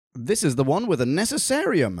This is the one with a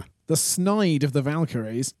necessarium. The snide of the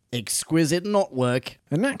Valkyries. Exquisite knotwork.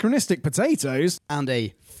 Anachronistic potatoes. And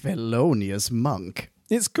a felonious monk.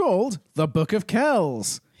 It's called The Book of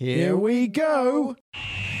Kells. Here we go.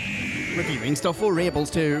 Reviewing stuff for rebels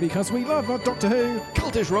too. Because we love our Doctor Who.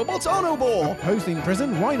 Cultish robots on Obor. Posting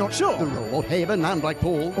prison, why not sure? The Robot Haven and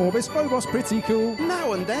Blackpool. Orbis Phobos, pretty cool.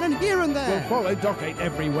 Now and then and here and there. We'll follow Doc 8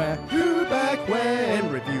 everywhere. Who back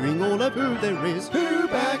when? Reviewing all of who there is. Who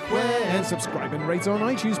back when? And subscribe and rate on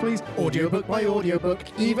iTunes, please. Audiobook by audiobook.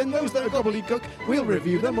 Even those that are gobbledygook, we'll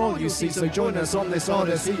review them all you see. So join us on this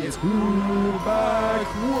odyssey. It's Who Back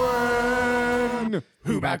When?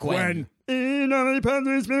 Who back when? Hello,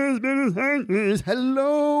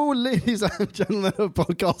 ladies and gentlemen of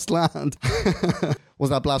podcast land. Was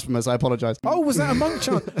that blasphemous? I apologise. Oh, was that a monk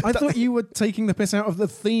chant? I thought you were taking the piss out of the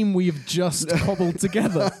theme we've just cobbled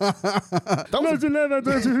together. That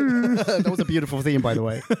was a beautiful theme, by the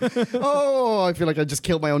way. Oh, I feel like I just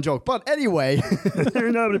killed my own joke. But anyway,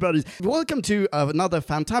 welcome to another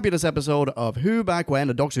fantabulous episode of Who Back When,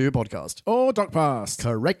 a Doctor Who podcast. Or Doc Past.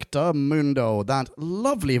 Correcta Mundo, that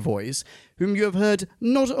lovely voice whom you have heard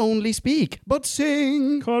not only speak, but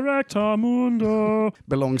sing. Correcta Mundo.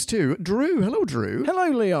 Belongs to Drew. Hello, Drew. Hello,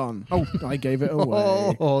 Leon. Oh, I gave it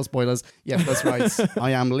away. Oh, spoilers. Yes, that's right. I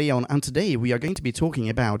am Leon, and today we are going to be talking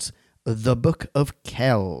about The Book of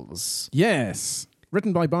Kells. Yes.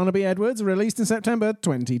 Written by Barnaby Edwards, released in September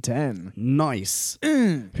 2010. Nice.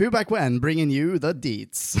 Who back when, bringing you the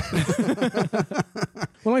deets.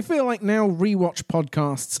 Well, I feel like now rewatch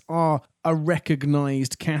podcasts are a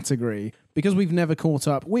recognised category. Because we've never caught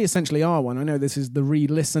up, we essentially are one. I know this is the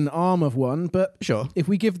re-listen arm of one, but Sure. if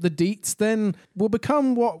we give the deets, then we'll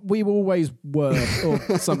become what we always were,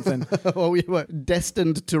 or something. Or we were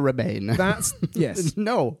destined to remain. That's, yes.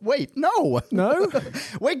 No, wait, no. No?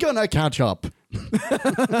 We're gonna catch up.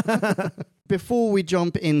 Before we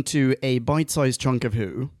jump into a bite-sized chunk of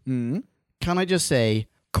Who, can I just say,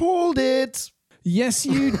 called it. Yes,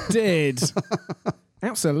 you did.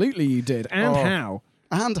 Absolutely you did. And Oh. how?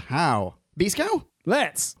 And how? B-Scow?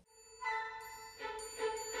 Let's.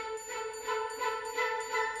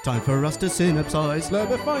 Time for us to synopsize.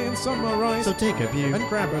 Slurpify and summarize. So take a view And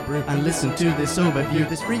grab a brew. and listen to this overview,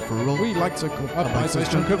 this free-for-all. We like to call a bite-sized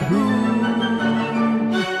bite-sized chunk of Who.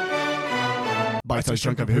 Bite-sized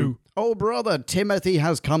chunk of Who. Oh, brother, Timothy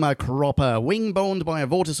has come a cropper, wing-boned by a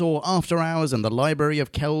Vortisaur after hours in the library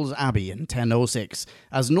of Kells Abbey in 1006,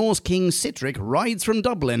 as Norse King Sihtric rides from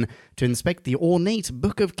Dublin to inspect the ornate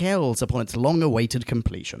Book of Kells upon its long-awaited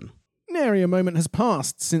completion. Nary a moment has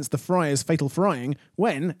passed since the Friar's fatal frying,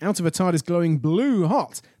 when, out of a TARDIS glowing blue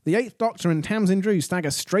hot, the Eighth Doctor and Tamsin Drew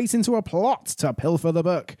stagger straight into a plot to pilfer the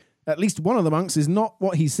book. At least one of the monks is not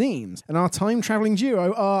what he seems, and our time-travelling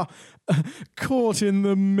duo are caught in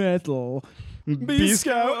the middle.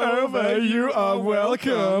 B-Scout over, you are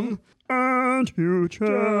welcome. And you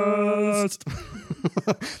just...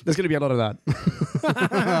 There's going to be a lot of that.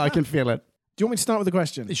 I can feel it. Do you want me to start with a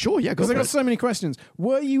question? Sure, yeah, go Because for I got it. so many questions.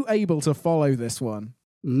 Were you able to follow this one?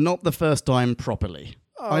 Not the first time properly.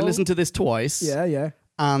 I listened to this twice. Yeah.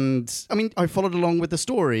 And, I mean, I followed along with the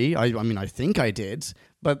story. I mean, I think I did.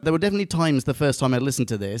 But there were definitely times the first time I listened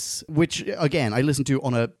to this, which, again, I listened to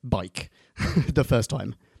on a bike the first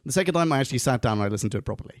time. The second time, I actually sat down and I listened to it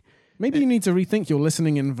properly. Maybe you need to rethink your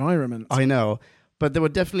listening environment. I know. But there were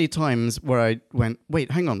definitely times where I went,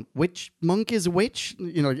 wait, hang on, which monk is which?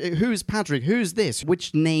 You know, who's Patrick? Who's this?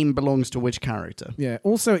 Which name belongs to which character? Yeah.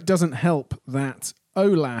 Also, it doesn't help that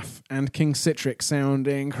Olaf and King Sihtric sound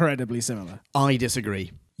incredibly similar. I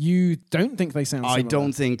disagree. You don't think they sound similar? I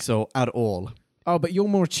don't think so at all. Oh, but you're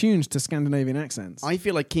more attuned to Scandinavian accents. I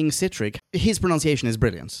feel like King Sihtric, his pronunciation is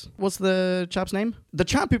brilliant. What's the chap's name? The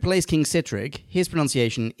chap who plays King Sihtric, his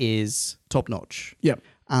pronunciation is top-notch. Yep.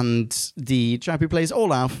 And the chap who plays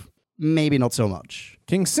Olaf, maybe not so much.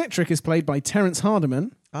 King Sihtric is played by Terence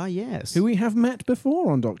Hardiman, Ah, yes. who we have met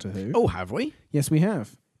before on Doctor Who. Oh, have we? Yes, we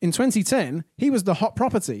have. In 2010, he was the hot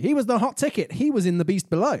property. He was the hot ticket. He was in The Beast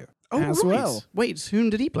Below as right. well. Wait, whom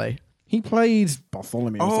did he play? He played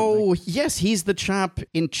Bartholomew or something. Oh, yes, he's the chap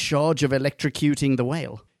in charge of electrocuting the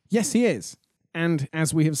whale. Yes, he is. And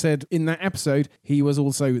as we have said in that episode, he was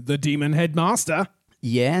also the Demon Headmaster.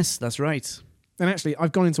 Yes, that's right. And actually,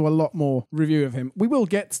 I've gone into a lot more review of him. We will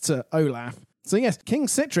get to Olaf. So yes, King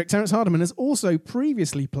Sihtric, Terence Hardiman, has also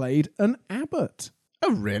previously played an abbot.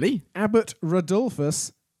 Oh, really? Abbot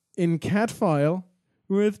Rodolphus in Cadfael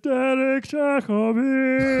with Derek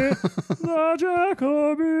Jacobi. The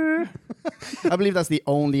Jacobi. I believe that's the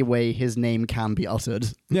only way his name can be uttered.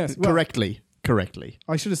 Yes, well, Correctly. correctly.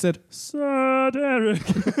 I should have said, Sir Derek.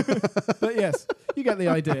 But yes, you get the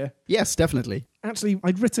idea. Yes, definitely. Actually,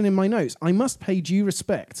 I'd written in my notes, I must pay due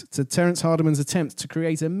respect to Terence Hardiman's attempt to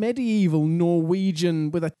create a medieval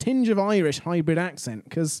Norwegian with a tinge of Irish hybrid accent,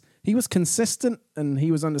 because he was consistent and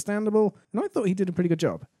he was understandable, and I thought he did a pretty good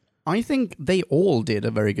job. I think they all did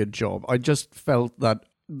a very good job. I just felt that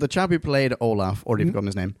the chap who played Olaf, already forgotten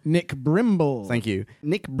his name. Nick Brimble. Thank you.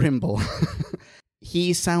 Nick Brimble.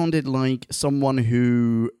 He sounded like someone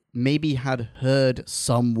who maybe had heard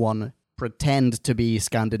someone pretend to be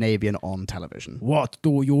Scandinavian on television. What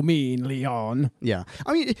do you mean, Leon? Yeah.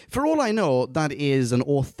 I mean, for all I know, that is an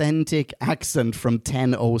authentic accent from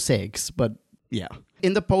 10:06, but yeah.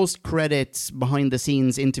 In the post-credits,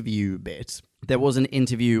 behind-the-scenes interview bit, there was an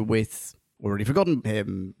interview with, already forgotten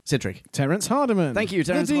him, Citric. Terence Hardiman. Thank you,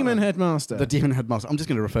 Terence The Demon Hardiman. Headmaster. The Demon Headmaster. I'm just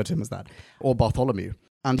going to refer to him as that. Or Bartholomew.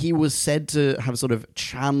 And he was said to have sort of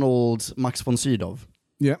channeled Max von Sydow.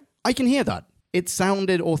 Yeah. I can hear that. It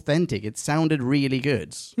sounded authentic. It sounded really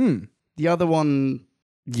good. The other one,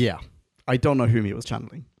 yeah. I don't know whom he was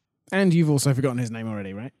channeling. And you've also forgotten his name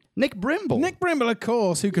already, right? Nick Brimble. Nick Brimble, of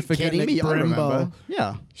course. Who could forget Kidding Nick me? I Brimble? remember.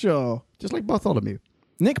 Yeah. Sure. Just like Bartholomew.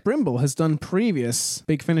 Nick Brimble has done previous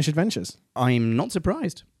Big Finish adventures. I'm not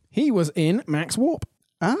surprised. He was in Max Warp.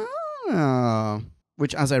 Ah.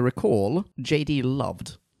 Which, as I recall, JD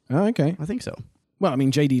loved. Oh, okay. I think so. Well, I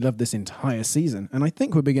mean, JD loved this entire season, and I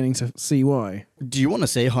think we're beginning to see why. Do you want to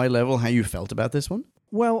say high level how you felt about this one?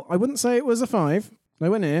 Well, I wouldn't say it was a 5.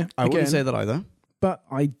 Nowhere near. I wouldn't say that either. But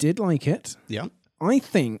I did like it. Yeah. I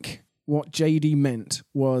think what JD meant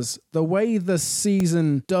was the way the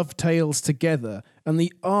season dovetails together and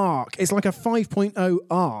the arc. It's like a 5.0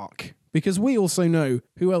 arc, because we also know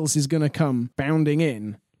who else is going to come bounding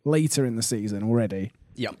in later in the season already.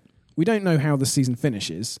 Yeah. We don't know how the season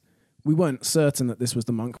finishes. We weren't certain that this was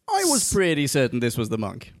the monk. I was pretty certain this was the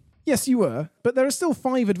monk. Yes, you were. But there are still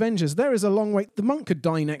 5 adventures. There is a long wait. The monk could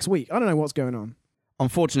die next week. I don't know what's going on.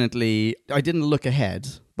 Unfortunately, I didn't look ahead,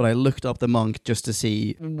 but I looked up the monk just to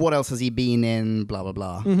see what else has he been in, blah, blah,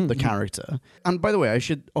 blah, the character. And by the way, I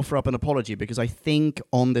should offer up an apology, because I think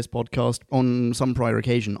on this podcast, on some prior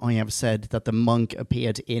occasion, I have said that the monk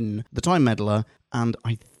appeared in The Time Meddler, and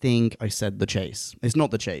I think I said The Chase. It's not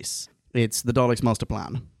The Chase. It's The Daleks' Master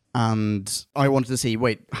Plan. And I wanted to see,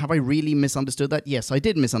 wait, have I really misunderstood that? Yes, I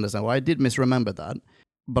did misunderstand. Well, I did misremember that.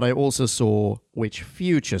 But I also saw which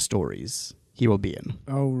future stories he will be in.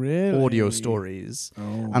 Oh, really? Audio stories.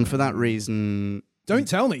 Oh. And for that reason... Don't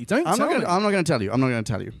tell me. I'm not going to tell you. I'm not going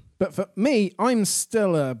to tell you. But for me, I'm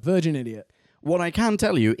still a virgin idiot. What I can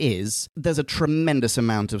tell you is there's a tremendous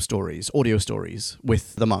amount of stories, audio stories,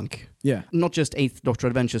 with the monk. Yeah. Not just 8th Doctor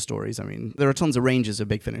Adventure stories. I mean, there are tons of ranges of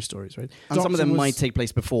Big Finish stories, right? And some of them might take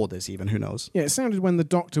place before this even, who knows? Yeah, it sounded when the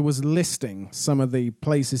Doctor was listing some of the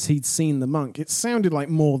places he'd seen the monk, it sounded like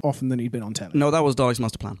more often than he'd been on telly. No, that was Daleks'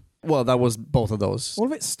 Master Plan. Well, that was both of those. All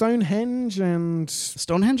of it, Stonehenge and...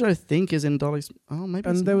 Stonehenge, I think, is in Daleks... Oh, maybe.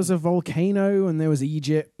 And there was a volcano, and there was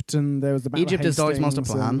Egypt, and there was the Battle Egypt of is Daleks' Master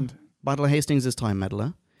Plan. and- Battle of Hastings is Time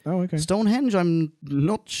Meddler. Oh, okay. Stonehenge, I'm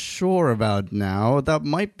not sure about now. That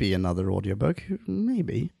might be another audiobook.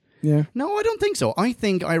 Maybe. Yeah. No, I don't think so. I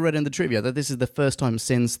think I read in the trivia that this is the first time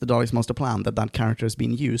since the Daleks' Master Plan that character has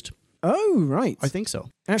been used. Oh, right. I think so.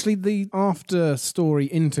 Actually, the after-story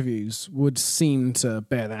interviews would seem to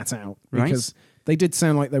bear that out. Right. Because they did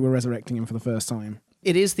sound like they were resurrecting him for the first time.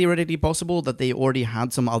 It is theoretically possible that they already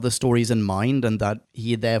had some other stories in mind and that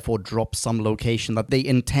he therefore dropped some location that they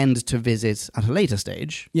intend to visit at a later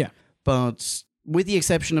stage. Yeah. But with the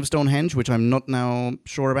exception of Stonehenge, which I'm not now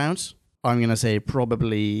sure about, I'm going to say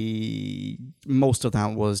probably most of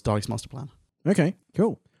that was Daleks' Master Plan. Okay,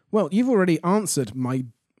 cool. Well, you've already answered my...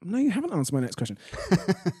 No, you haven't answered my next question.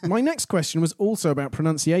 My next question was also about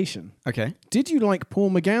pronunciation. Okay. Did you like Paul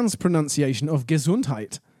McGann's pronunciation of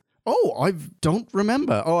Gesundheit? Oh, I don't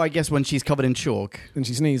remember. Oh, I guess when she's covered in chalk. And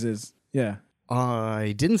she sneezes. Yeah.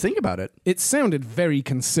 I didn't think about it. It sounded very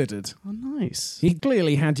considered. Oh, nice. He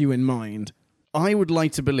clearly had you in mind. I would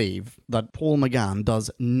like to believe that Paul McGann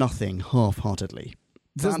does nothing half-heartedly.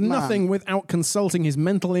 Does nothing without consulting his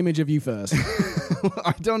mental image of you first.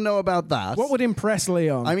 I don't know about that. What would impress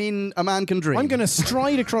Leon? I mean, a man can dream. I'm going to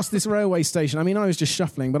stride across this railway station. I mean, I was just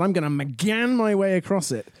shuffling, but I'm going to McGann my way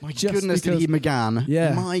across it. My goodness, did he McGann.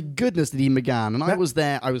 Yeah. My goodness, did he McGann. And I was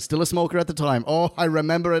there. I was still a smoker at the time. Oh, I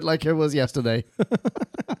remember it like it was yesterday.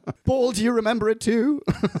 Paul, do you remember it too?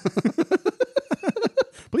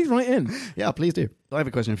 Please write in. Yeah, please do. I have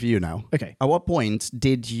a question for you now. Okay. At what point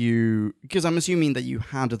did you... Because I'm assuming that you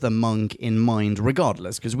had the monk in mind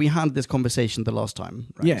regardless, because we had this conversation the last time,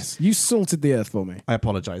 right? Yes, you salted the earth for me. I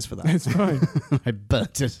apologize for that. It's fine. I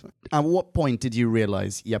burnt it. At what point did you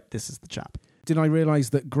realize, yep, this is the chap? Did I realise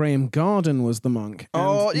that Graham Garden was the monk?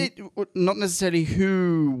 Not necessarily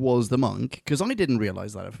who was the monk, because I didn't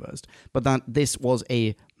realize that at first, but that this was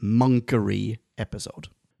a monkery episode.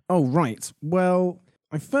 Oh, right. Well,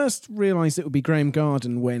 I first realised it would be Graham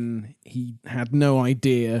Garden when he had no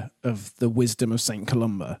idea of the wisdom of St.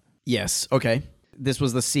 Columba. Yes, okay. This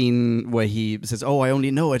was the scene where he says, I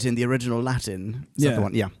only know it in the original Latin. Is that the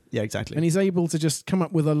one? Yeah, exactly. And he's able to just come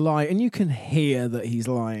up with a lie, and you can hear that he's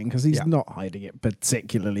lying because he's not hiding it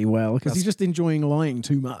particularly well, because he's just enjoying lying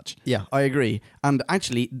too much. Yeah, I agree. And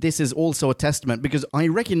actually, this is also a testament, because I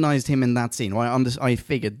recognized him in that scene. I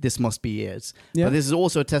figured this must be it. Yeah. But this is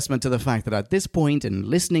also a testament to the fact that at this point in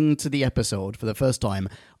listening to the episode for the first time,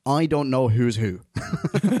 I don't know who's who.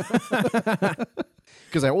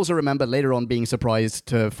 Because I also remember later on being surprised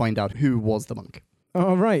to find out who was the monk.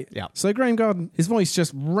 Oh, right. Yeah. So Graham Garden, his voice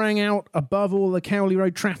just rang out above all the Cowley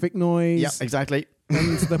Road traffic noise. Yeah, exactly.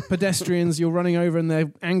 And the pedestrians you're running over and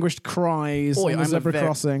their anguished cries on the zebra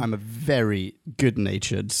crossing. I'm a very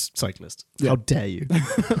good-natured cyclist. Yeah. How dare you?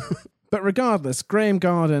 But regardless, Graham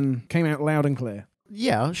Garden came out loud and clear.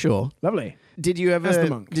 Yeah, sure. Lovely. Did you As the ever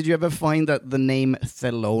monk. Did you ever find that the name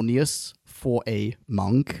Thelonious for a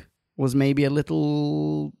monk was maybe a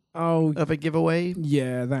little of a giveaway?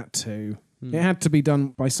 Yeah, that too. It had to be done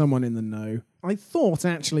by someone in the know. I thought,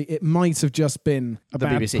 actually, it might have just been a The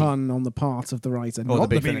bad BBC. pun on the part of the writer. Or Not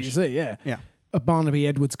the the Big BBC, Finish. yeah. Yeah. A Barnaby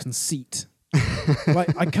Edwards conceit.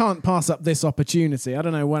 Like, I can't pass up this opportunity. I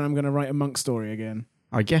don't know when I'm going to write a monk story again.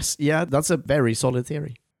 I guess, yeah, that's a very solid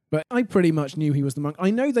theory. But I pretty much knew he was the monk. I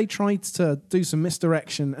know they tried to do some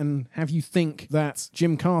misdirection and have you think that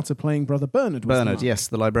Jim Carter playing Brother Bernard was the monk. Yes,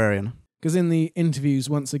 the librarian. Because in the interviews,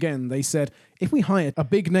 once again, they said, if we hired a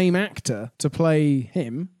big-name actor to play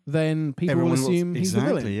him, then people will assume he's the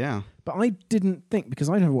villain. Yeah. But I didn't think, because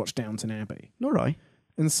I never watched Downton Abbey. All right.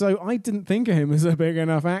 And so I didn't think of him as a big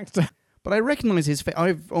enough actor. But I recognise his face.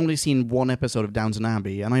 I've only seen one episode of Downton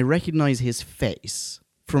Abbey, and I recognise his face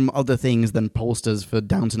from other things than posters for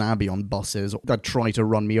Downton Abbey on buses that try to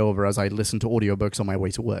run me over as I listen to audiobooks on my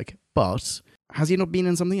way to work. But has he not been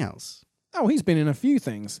in something else? Oh, he's been in a few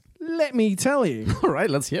things. Let me tell you. All right,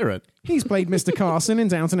 let's hear it. He's played Mr. Carson in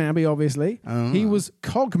Downton Abbey, obviously. Oh. He was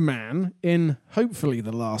Cogman in, hopefully,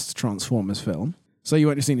 the last Transformers film. So you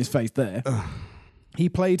won't have seen his face there. He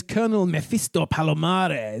played Colonel Mephisto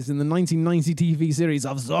Palomares in the 1990 TV series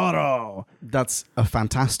of Zorro. That's a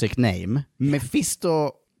fantastic name.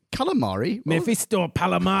 Mephisto Calamari? Mephisto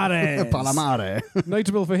Palomares. Palamare.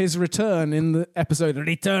 Notable for his return in the episode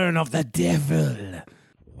Return of the Devil.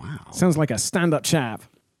 Wow. Sounds like a stand-up chap.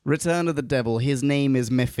 Return of the Devil. His name is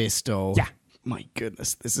Mephisto. Yeah. My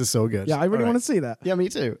goodness, this is so good. Yeah, I really want to see that. Yeah, me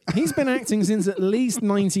too. He's been acting since at least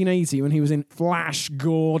 1980 when he was in Flash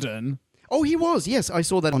Gordon. Oh, he was. Yes, I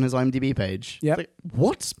saw that on his IMDb page. Yep. Like,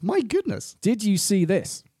 what? My goodness. Did you see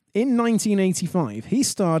this? In 1985, he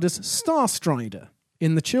starred as Starstrider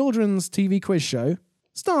in the children's TV quiz show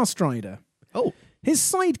Starstrider. Oh. His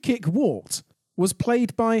sidekick, Walt, was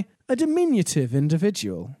played by a diminutive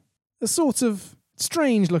individual. A sort of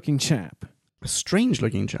strange-looking chap. A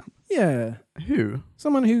strange-looking chap. Yeah. Who?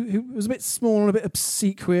 Someone who was a bit small and a bit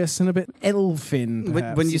obsequious and a bit elfin,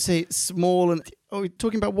 perhaps. When you say small and... Oh, you're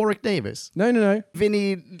talking about Warwick Davis? No.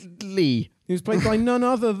 Vinnie Lee. He was played by none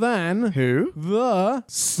other than... Who? The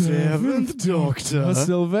Seventh Doctor.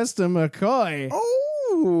 Sylvester McCoy.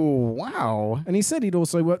 Oh, wow. And he said he'd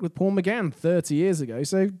also worked with Paul McGann 30 years ago,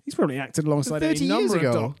 so he's probably acted alongside 30 any number years of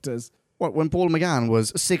ago? doctors. What, when Paul McGann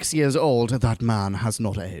was 6 years old, that man has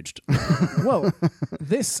not aged. Well,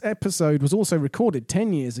 this episode was also recorded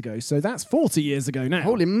 10 years ago, so that's 40 years ago now.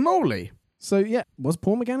 Holy moly. So, yeah, was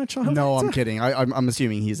Paul McGann a child No, actor? I'm kidding. I'm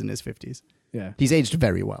assuming he's in his 50s. Yeah. He's aged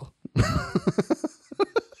very well.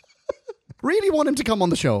 Really want him to come on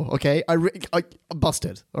the show, okay? I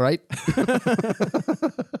busted, all right?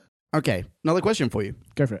 Okay, another question for you.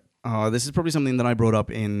 Go for it. This is probably something that I brought up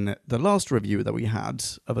in the last review that we had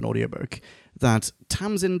of an audiobook, that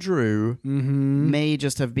Tamsin Drew may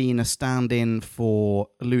just have been a stand-in for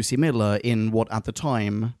Lucy Miller in what at the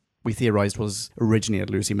time we theorized was originally a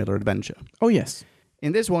Lucy Miller adventure. Oh, yes.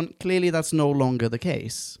 In this one, clearly that's no longer the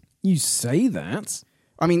case. You say that?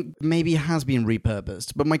 I mean, maybe it has been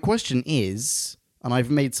repurposed, but my question is, and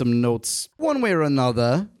I've made some notes one way or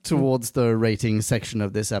another towards the rating section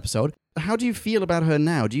of this episode, how do you feel about her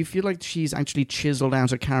now? Do you feel like she's actually chiseled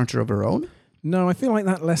out a character of her own? No, I feel like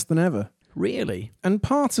that less than ever. Really? And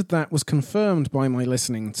part of that was confirmed by my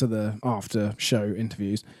listening to the after show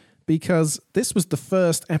interviews, because this was the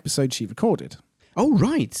first episode she recorded. Oh,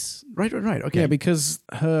 right. Right. Okay. Yeah, because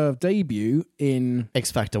her debut in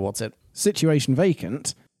X Factor, what's it? Situation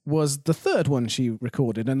Vacant was the third one she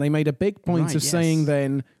recorded, and they made a big point Right, of saying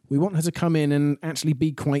then, we want her to come in and actually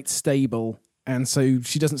be quite stable, and so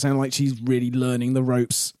she doesn't sound like she's really learning the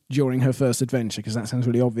ropes during her first adventure, because that sounds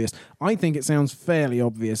really obvious. I think it sounds fairly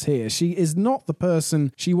obvious here. She is not the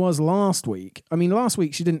person she was last week. I mean, last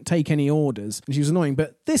week she didn't take any orders, and she was annoying,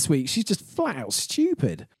 but this week she's just flat out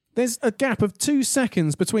stupid. There's a gap of 2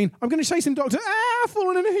 seconds between, I'm going to chase him, Doctor,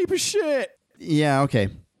 falling in a heap of shit. Yeah, okay.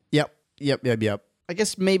 Yep. I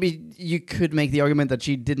guess maybe you could make the argument that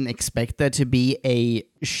she didn't expect there to be a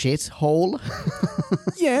shithole.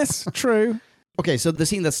 Yes, true. Okay, so the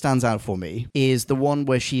scene that stands out for me is the one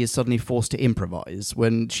where she is suddenly forced to improvise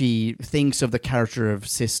when she thinks of the character of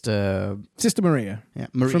Sister Maria. Yeah,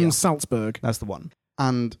 Maria. From Salzburg. That's the one.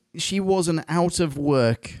 And she was an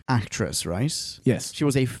out-of-work actress, right? Yes. She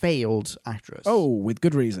was a failed actress. Oh, with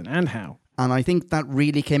good reason. And how? And I think that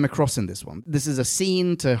really came across in this one. This is a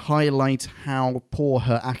scene to highlight how poor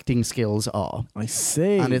her acting skills are. I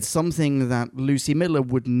see. And it's something that Lucy Miller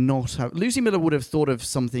would not have. Lucy Miller would have thought of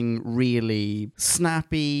something really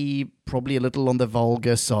snappy, probably a little on the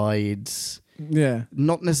vulgar side. Yeah.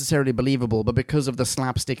 Not necessarily believable, but because of the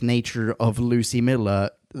slapstick nature of Lucy Miller,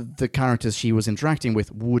 the characters she was interacting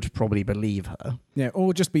with would probably believe her. Yeah,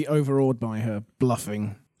 or just be overawed by her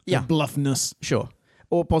bluffing. Yeah. Her bluffness. Sure.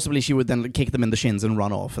 Or possibly she would then kick them in the shins and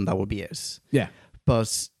run off, and that would be it. Yeah.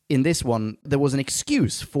 But in this one, there was an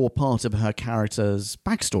excuse for part of her character's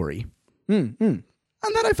backstory. And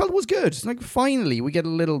that I felt was good. Like, finally, we get a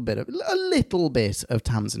little bit of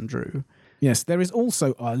Tamsin Drew. Yes, there is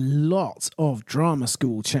also a lot of drama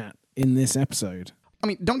school chat in this episode. I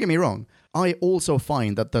mean, don't get me wrong. I also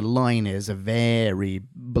find that the line is very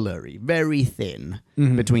blurry, very thin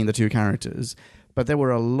between the two characters. But there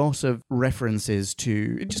were a lot of references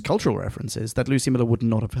to, just cultural references, that Lucy Miller would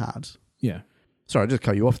not have had. Yeah. Sorry, I just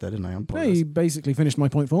cut you off there, didn't I? No, you basically finished my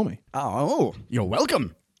point for me. Oh, you're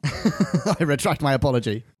welcome. I retract my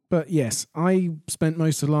apology. But yes, I spent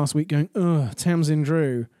most of last week going, ugh, Tamsin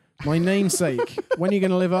Drew, my namesake. When are you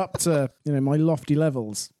going to live up to, my lofty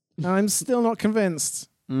levels? I'm still not convinced.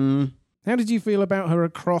 How did you feel about her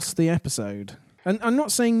across the episode? And I'm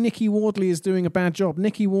not saying Nikki Wardley is doing a bad job.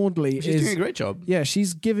 Nikki Wardley She's doing a great job. Yeah,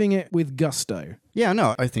 she's giving it with gusto. Yeah,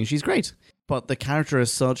 no, I think she's great. But the character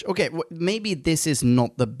as such, okay, maybe this is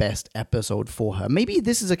not the best episode for her. Maybe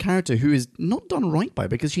this is a character who is not done right by,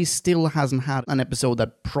 because she still hasn't had an episode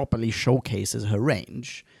that properly showcases her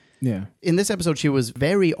range. Yeah. In this episode, she was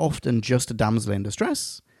very often just a damsel in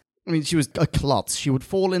distress. I mean, she was a klutz. She would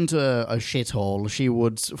fall into a shithole. She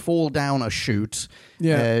would fall down a chute.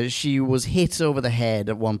 Yeah. She was hit over the head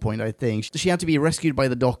at one point, I think. She had to be rescued by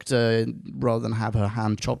the doctor rather than have her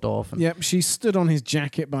hand chopped off. Yep, she stood on his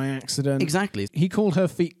jacket by accident. Exactly. He called her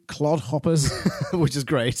feet clodhoppers. Which is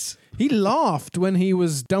great. He laughed when he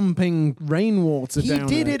was dumping rainwater down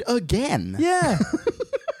He did her. it again. Yeah.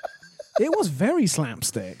 It was very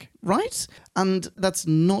slapstick. Right? And that's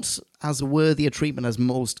not as worthy a treatment as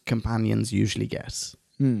most companions usually get.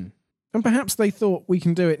 And perhaps they thought we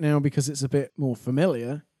can do it now because it's a bit more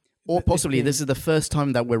familiar. Or possibly this is the first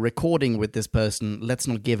time that we're recording with this person. Let's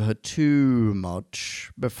not give her too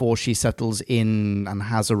much before she settles in and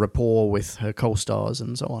has a rapport with her co-stars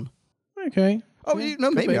and so on. Okay. Oh, Yeah,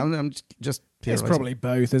 no, maybe. be. I'm just... It's probably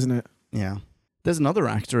both, isn't it? Yeah. There's another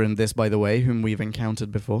actor in this, by the way, whom we've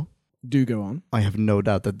encountered before. Do go on. I have no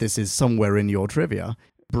doubt that this is somewhere in your trivia.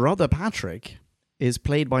 Brother Patrick is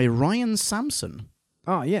played by Ryan Sampson.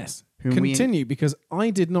 Ah, yes. Whom Continue, because I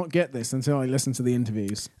did not get this until I listened to the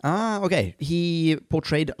interviews. Ah, okay. He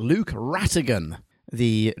portrayed Luke Rattigan,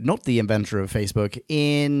 not the inventor of Facebook,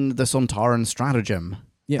 in the Sontaran Stratagem.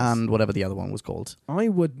 Yes. And whatever the other one was called. I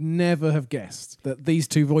would never have guessed that these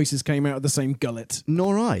two voices came out of the same gullet.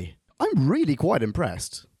 Nor I. I'm really quite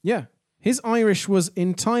impressed. Yeah. His Irish was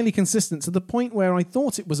entirely consistent to the point where I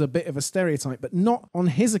thought it was a bit of a stereotype, but not on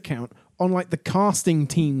his account, on like the casting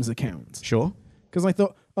team's account. Sure. Because I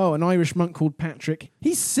thought, oh, an Irish monk called Patrick,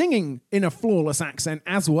 he's singing in a flawless accent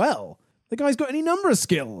as well. The guy's got any number of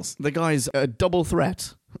skills. The guy's a double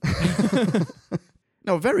threat.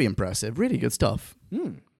 No, very impressive. Really good stuff.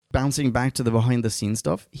 Bouncing back to the behind-the-scenes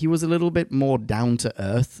stuff, he was a little bit more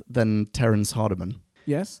down-to-earth than Terence Hardiman.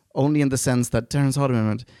 Yes. Only in the sense that Terence Hardiman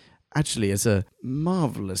went, actually, it's a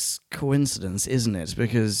marvelous coincidence, isn't it?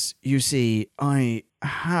 Because, you see, I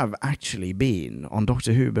have actually been on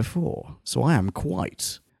Doctor Who before, so I am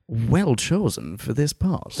quite well chosen for this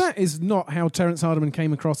part. That is not how Terence Hardiman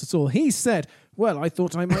came across at all. He said, well, I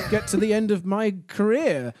thought I might get to the end of my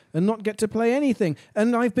career and not get to play anything.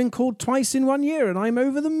 And I've been called twice in 1 year and I'm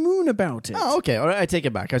over the moon about it. Oh, okay. All right, I take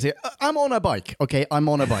it back. I say, I'm on a bike. Okay, I'm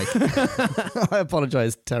on a bike. I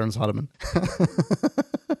apologize, Terence Hardiman.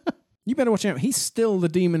 You better watch out. He's still the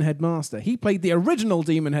Demon Headmaster. He played the original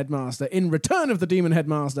Demon Headmaster in Return of the Demon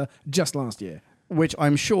Headmaster just last year. Which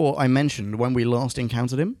I'm sure I mentioned when we last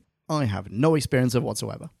encountered him. I have no experience of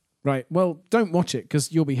whatsoever. Right. Well, don't watch it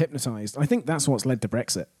because you'll be hypnotised. I think that's what's led to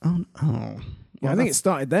Brexit. Oh. Yeah, I think it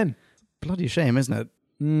started then. Bloody shame, isn't it?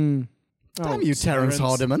 Mm. Damn you, Terence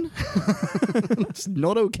Hardiman. It's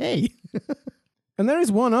not okay. And there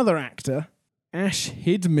is one other actor, Ash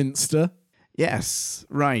Hidminster. Yes,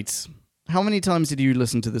 right. How many times did you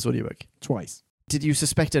listen to this audiobook? Twice. Did you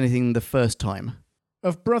suspect anything the first time?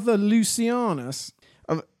 Of Brother Lucianus,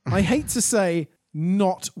 I hate to say,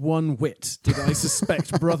 not one whit did I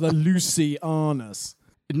suspect Brother Lucianus.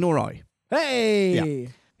 Nor I. Hey! Yeah.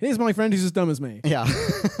 Here's my friend who's as dumb as me. Yeah.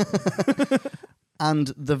 And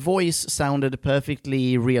the voice sounded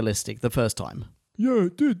perfectly realistic the first time. Yeah,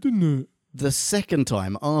 it did, didn't it? The second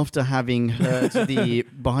time, after having heard the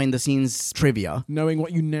behind-the-scenes trivia... Knowing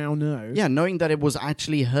what you now know. Yeah, knowing that it was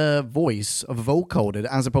actually her voice vocoded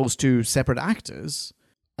as opposed to separate actors,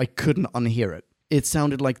 I couldn't unhear it. It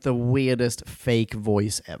sounded like the weirdest fake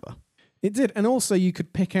voice ever. It did, and also you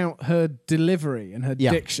could pick out her delivery and her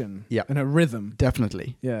diction and her rhythm.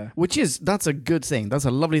 Definitely. Yeah. That's a good thing. That's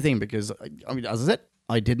a lovely thing because, I mean, as I said,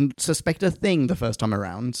 I didn't suspect a thing the first time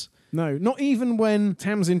around. No, not even when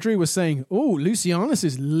Tamsin Drew was saying, oh, Lucianus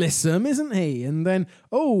is lissom, isn't he? And then,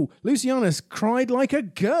 oh, Lucianus cried like a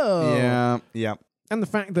girl. Yeah. And the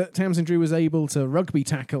fact that Tamsin Drew was able to rugby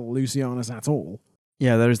tackle Lucianus at all.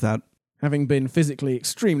 Yeah, there is that. Having been physically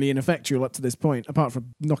extremely ineffectual up to this point, apart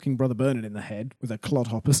from knocking Brother Bernard in the head with her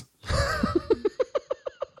clodhoppers.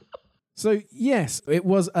 So, yes, it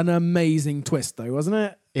was an amazing twist, though, wasn't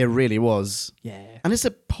it? It really was. Yeah. And it's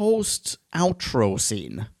a post-outro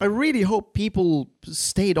scene. I really hope people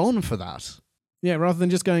stayed on for that. Yeah, rather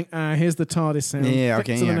than just going, here's the TARDIS sound. Yeah, Flick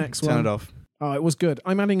okay, to the next turn one. it off. Oh, it was good.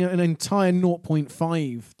 I'm adding an entire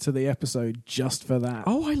 0.5 to the episode just for that.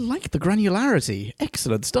 Oh, I like the granularity.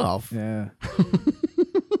 Excellent stuff. Yeah.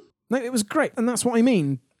 No, it was great. And that's what I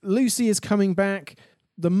mean. Lucy is coming back.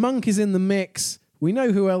 The monk is in the mix. We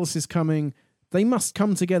know who else is coming. They must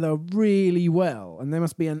come together really well. And there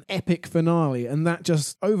must be an epic finale. And that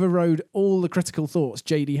just overrode all the critical thoughts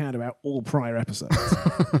JD had about all prior episodes.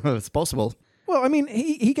 It's possible. Well, I mean,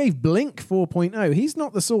 he gave Blink 4.0. He's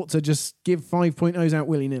not the sort to just give 5.0s out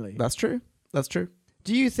willy-nilly. That's true.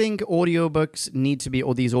 Do you think audiobooks need to be,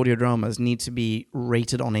 or these audio dramas need to be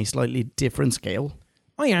rated on a slightly different scale?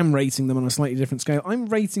 I am rating them on a slightly different scale. I'm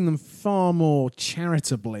rating them far more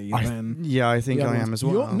charitably than... Yeah, I think I am as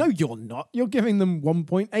well. No, you're not. You're giving them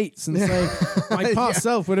 1.8s and saying, my past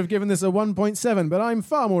self would have given this a 1.7, but I'm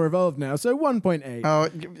far more evolved now, so 1.8. Oh,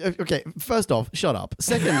 okay. First off, shut up.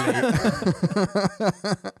 Secondly,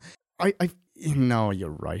 no,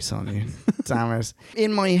 you're right, aren't you? Damn it.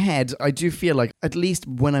 In my head, I do feel like, at least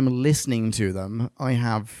when I'm listening to them, I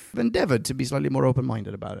have endeavored to be slightly more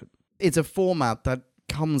open-minded about it. It's a format that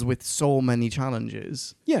comes with so many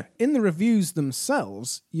challenges. Yeah, in the reviews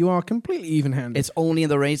themselves, you are completely even-handed. It's only in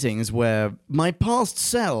the ratings where my past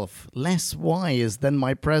self, less wise than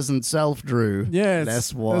my present self, Drew. Yes,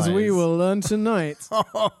 less wise. as we will learn tonight.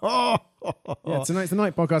 Yeah, tonight's the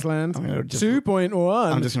night, Podcast Land.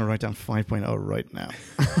 2.1. I'm just going to write down 5.0 right now.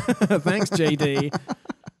 Thanks, JD.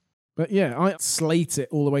 But yeah, I slate it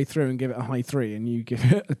all the way through and give it a high 3, and you give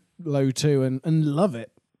it a low 2 and love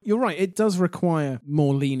it. You're right, it does require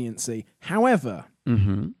more leniency. However,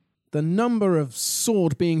 the number of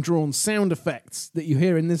sword being drawn sound effects that you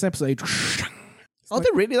hear in this episode... Are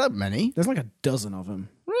there really that many? There's like a dozen of them.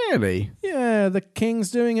 Really? Yeah, the King's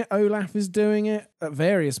doing it, Olaf is doing it at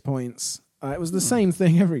various points. It was the same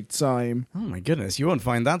thing every time. Oh my goodness, you won't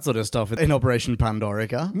find that sort of stuff in Operation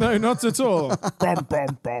Pandorica. No, not at all. Bom,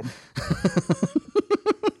 bom, bom.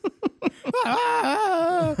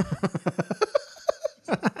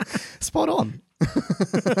 Spot on.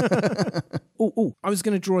 I was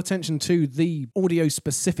going to draw attention to the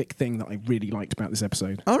audio-specific thing that I really liked about this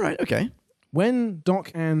episode. All right, okay. When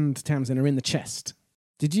Doc and Tamsin are in the chest,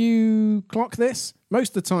 did you clock this? Most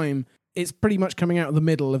of the time, it's pretty much coming out of the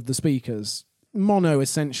middle of the speakers. Mono,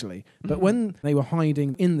 essentially. But when they were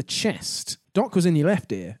hiding in the chest, Doc was in your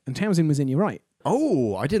left ear and Tamsin was in your right.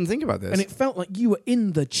 Oh, I didn't think about this. And it felt like you were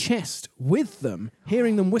in the chest with them,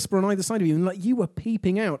 hearing them whisper on either side of you, and like you were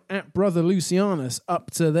peeping out at Brother Lucianus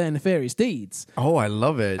up to their nefarious deeds. Oh, I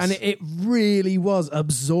love it. And it really was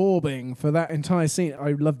absorbing for that entire scene.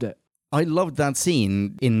 I loved it. I loved that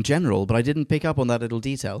scene in general, but I didn't pick up on that little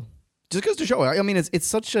detail. Just goes to show, I mean, it's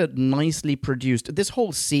such a nicely produced, this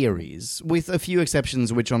whole series, with a few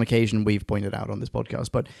exceptions, which on occasion we've pointed out on this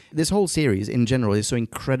podcast, but this whole series in general is so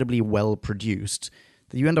incredibly well produced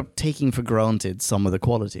that you end up taking for granted some of the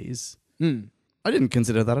qualities. I didn't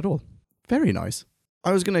consider that at all. Very nice.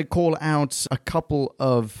 I was going to call out a couple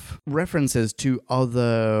of references to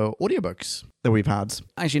other audiobooks that we've had.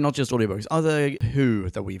 Actually, not just audiobooks, other Who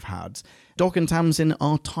that we've had. Doc and Tamsin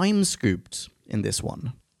are time-scooped in this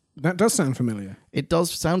one. That does sound familiar. It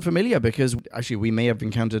does sound familiar because, actually, we may have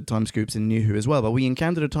encountered time scoops in New Who as well, but we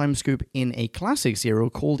encountered a time scoop in a classic serial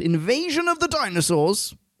called Invasion of the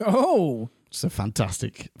Dinosaurs. Oh! It's a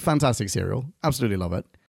fantastic, fantastic serial. Absolutely love it.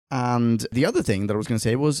 And the other thing that I was going to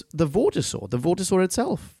say was the Vortisaur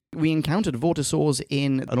itself. We encountered Vortisaurs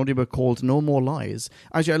in an audiobook called No More Lies.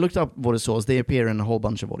 Actually, I looked up Vortisaurs. They appear in a whole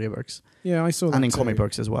bunch of audiobooks. Yeah, I saw that and in too. comic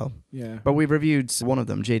books as well. Yeah. But we've reviewed one of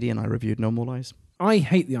them. JD and I reviewed No More Lies. I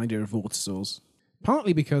hate the idea of Vortisaurs.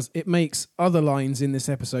 Partly because it makes other lines in this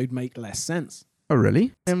episode make less sense. Oh,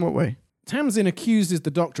 really? In what way? Tamsin accuses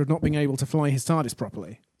the Doctor of not being able to fly his TARDIS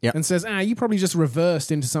properly. Yep. And says, you probably just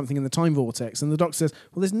reversed into something in the time vortex. And the Doctor says,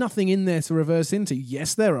 well, there's nothing in there to reverse into.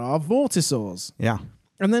 Yes, there are Vortisaurs. Yeah.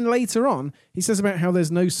 And then later on, he says about how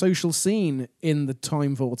there's no social scene in the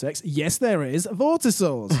time vortex. Yes, there is.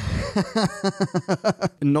 Vortisaurs.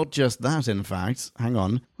 Not just that, in fact. Hang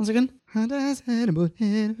on. Once again.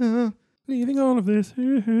 Leaving all of this.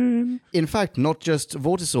 In fact, not just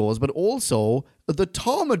Vortisaurs, but also the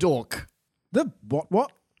Tarmadork. The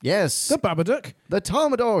what? Yes. The Babadook. The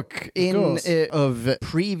Tarmadork of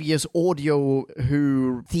previous Audio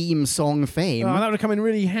Who theme song fame. Oh, that would have come in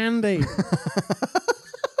really handy.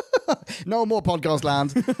 No more podcast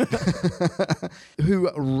land. Who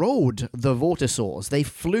rode the Vortisaurs. They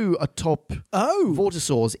flew atop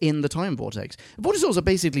Vortisaurs in the time vortex. Vortisaurs are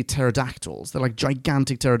basically pterodactyls. They're like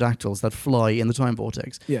gigantic pterodactyls that fly in the time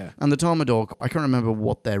vortex. Yeah. And the Tarmadork, I can't remember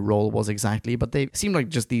what their role was exactly, but they seem like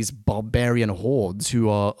just these barbarian hordes who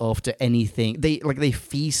are after anything. They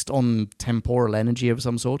feast on temporal energy of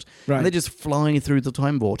some sort. Right. And they just fly through the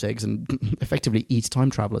time vortex and effectively eat time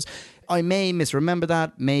travelers. I may misremember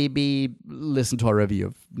that. Maybe listen to our review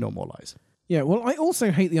of No More Lies. Yeah, well, I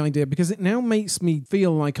also hate the idea because it now makes me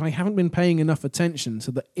feel like I haven't been paying enough attention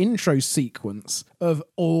to the intro sequence of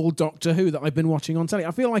all Doctor Who that I've been watching on telly.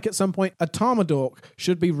 I feel like at some point a Tarmadork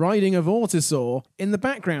should be riding a Vortisaur in the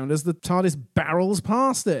background as the TARDIS barrels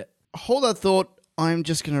past it. Hold that thought. I'm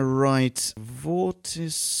just going to write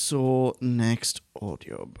Vortisaur next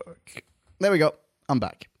audiobook. There we go. I'm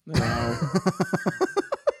back. No.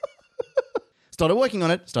 Started working on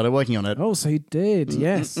it. Oh, so you did,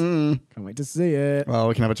 yes. Can't wait to see it. Well,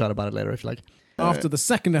 we can have a chat about it later if you like. After the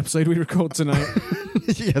second episode we record tonight.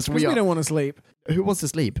 Yes, we are. We don't want to sleep. Who wants to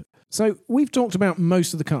sleep? So, we've talked about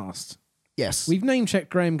most of the cast. Yes. We've name-checked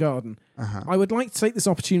Graham Garden. I would like to take this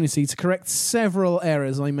opportunity to correct several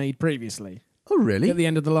errors I made previously. Oh, really? At the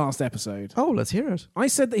end of the last episode. Oh, let's hear it. I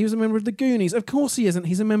said that he was a member of the Goonies. Of course he isn't.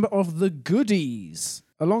 He's a member of the Goodies.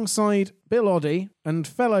 Alongside Bill Oddie and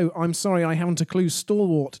fellow, I'm sorry I haven't a clue,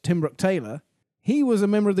 stalwart Tim Brooke-Taylor. He was a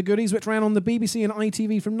member of the Goodies, which ran on the BBC and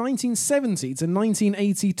ITV from 1970 to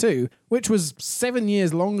 1982, which was 7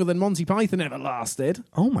 years longer than Monty Python ever lasted.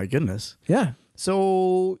 Oh, my goodness. Yeah.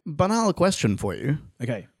 So, banal question for you.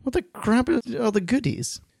 Okay. What the crap are the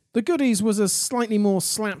Goodies? The Goodies was a slightly more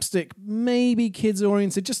slapstick, maybe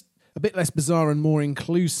kids-oriented, just a bit less bizarre and more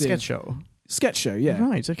inclusive. Sketch show, yeah.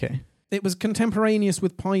 Right, okay. It was contemporaneous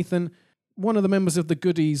with Python. One of the members of the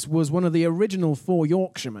Goodies was one of the original Four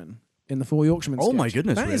Yorkshiremen in the Four Yorkshiremen sketch. Oh my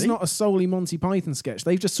goodness, That is really? not a solely Monty Python sketch.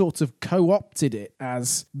 They've just sort of co-opted it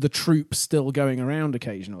as the troupe still going around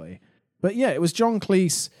occasionally. But yeah, it was John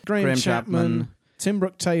Cleese, Graham Chapman, Tim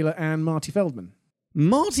Brooke-Taylor, and Marty Feldman.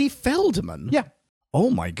 Marty Feldman? Yeah. Oh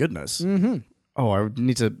my goodness. Mm-hmm. Oh, I would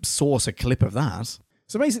need to source a clip of that.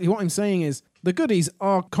 So basically what I'm saying is the Goodies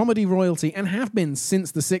are comedy royalty and have been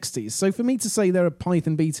since the 60s. So for me to say they're a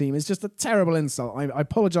Python B team is just a terrible insult. I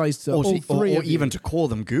apologise to all three of you. Or even to call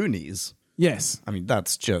them Goonies. Yes. I mean,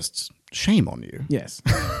 that's just shame on you. Yes.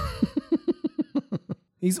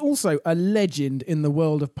 He's also a legend in the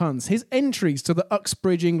world of puns. His entries to the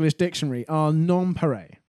Uxbridge English Dictionary are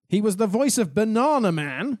nonpareil. He was the voice of Banana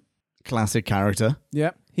Man. Classic character.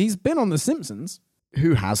 Yep. He's been on The Simpsons.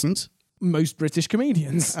 Who hasn't? most British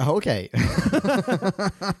comedians. Okay.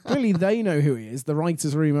 Clearly they know who he is, the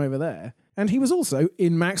writer's room over there. And he was also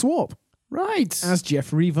in Max Warp Right. as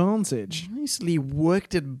Jeffrey Vantage. Nicely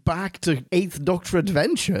worked it back to Eighth Doctor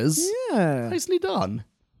Adventures. Yeah. Nicely done.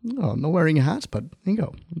 Oh, not wearing a hat, but here you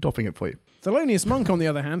go. I'm doffing it for you. Thelonious Monk, on the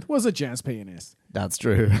other hand, was a jazz pianist. That's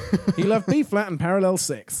true. He loved B-flat and parallel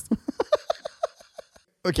sixth.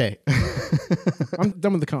 Okay. I'm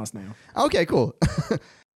done with the cast now. Okay, cool.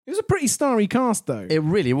 It was a pretty starry cast, though. It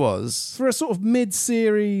really was. For a sort of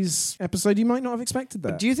mid-series episode, you might not have expected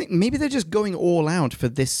that. Do you think maybe they're just going all out for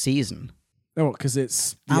this season? Oh, because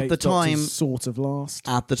it's At the Eighth Doctor's time- sort of last.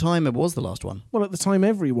 At the time, it was the last one. Well, at the time,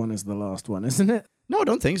 everyone is the last one, isn't it? No, I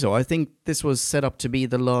don't think so. I think this was set up to be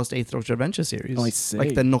the last Eighth Doctor Adventure series. I see.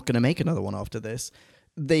 Like, they're not going to make another one after this.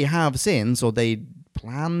 They have since, or they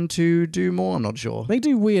plan to do more, I'm not sure. They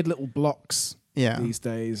do weird little blocks Yeah. these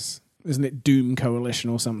days. Isn't it Doom Coalition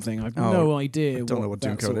or something? I've no idea. I don't know what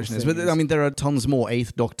Doom that sort of Coalition is. thing But, I mean, there are tons more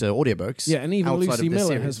Eighth Doctor audiobooks. yeah, and even outside Lucy of this Miller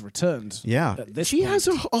series. has returned. Yeah. at this She point. has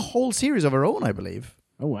a whole series of her own, I believe.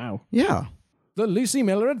 Oh, wow. Yeah. The Lucy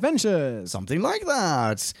Miller Adventures. Something like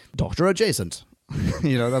that. Doctor adjacent.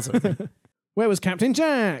 You know, that sort of thing. Where was Captain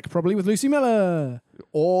Jack? Probably with Lucy Miller.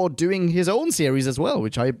 Or doing his own series as well,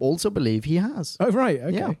 which I also believe he has. Oh, right.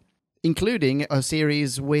 Okay. Yeah. Including a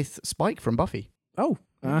series with Spike from Buffy, Oh,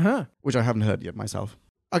 uh-huh. which I haven't heard yet myself.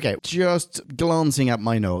 Okay, just glancing at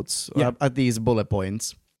my notes, at these bullet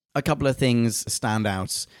points, a couple of things stand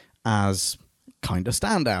out as kind of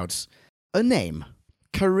standouts. A name,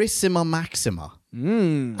 Carissima Maxima.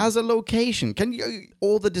 As a location, can you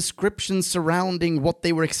all the descriptions surrounding what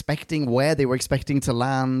they were expecting, where they were expecting to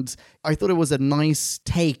land? I thought it was a nice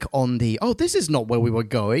take on this is not where we were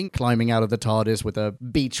going, climbing out of the TARDIS with a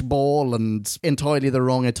beach ball and entirely the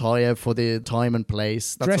wrong attire for the time and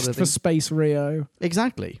place. That Dressed sort of for thing. Space Rio.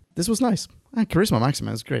 Exactly. This was nice. And Charisma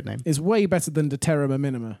Maxima is a great name. Is way better than Deuterima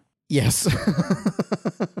Minima. Yes.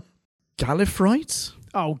 Gallifrite?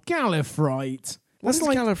 Oh, Gallifrite. What's That's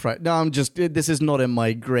like... Gallifrite? No, this is not in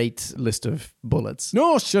my great list of bullets.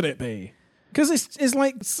 Nor should it be. Because it's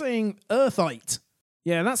like saying Earthite.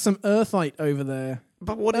 Yeah, that's some Earthite over there.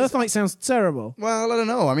 But what is... Earthite sounds terrible. Well, I don't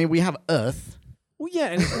know. I mean, we have Earth. Well, yeah,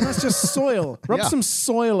 and that's just soil. Rub Yeah. some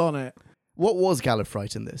soil on it. What was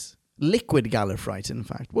Gallifrite in this? Liquid Gallifrite, in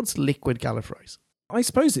fact. What's liquid Gallifrite? I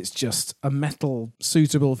suppose it's just a metal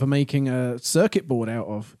suitable for making a circuit board out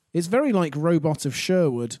of. It's very like Robot of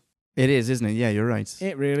Sherwood. It is, isn't it? Yeah, you're right.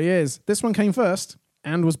 It really is. This one came first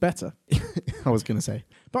and was better. I was going to say.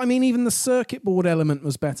 But I mean, even the circuit board element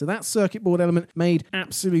was better. That circuit board element made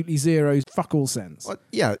absolutely zero fuck all sense. Well,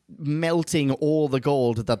 yeah, melting all the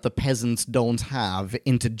gold that the peasants don't have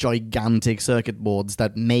into gigantic circuit boards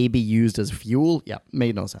that may be used as fuel. Yeah,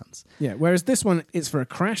 made no sense. Yeah, whereas this one, it's for a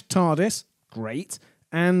crashed TARDIS. Great.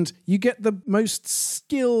 And you get the most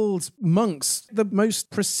skilled monks, the most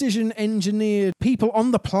precision engineered people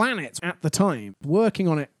on the planet at the time working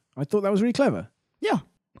on it. I thought that was really clever. Yeah,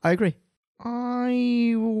 I agree.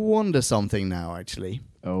 I wonder something now, actually.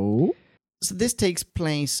 Oh? So this takes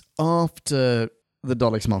place after the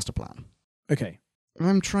Daleks' master plan. Okay.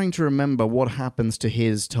 I'm trying to remember what happens to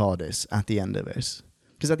his TARDIS at the end of it.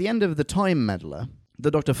 Because at the end of the Time Meddler,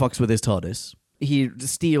 the Doctor fucks with his TARDIS. He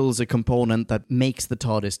steals a component that makes the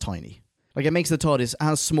TARDIS tiny. Like, it makes the TARDIS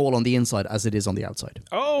as small on the inside as it is on the outside.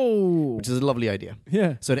 Oh! Which is a lovely idea.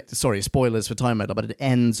 Yeah. So, sorry, spoilers for Time Meddler, but it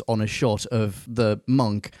ends on a shot of the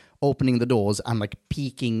monk opening the doors and, like,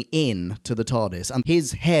 peeking in to the TARDIS. And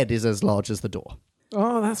his head is as large as the door.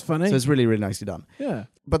 Oh, that's funny. So it's really, really nicely done. Yeah.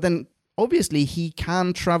 But then, obviously, he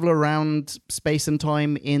can travel around space and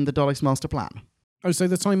time in the Daleks' master plan. Oh, so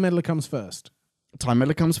the Time Meddler comes first. Time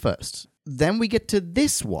Meddler comes first. Then we get to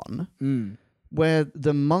this one, where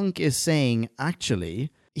the monk is saying,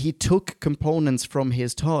 actually, he took components from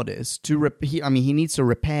his TARDIS to... he needs to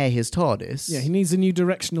repair his TARDIS. Yeah, he needs a new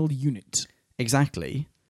directional unit. Exactly.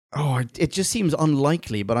 Oh, it just seems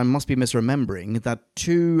unlikely, but I must be misremembering, that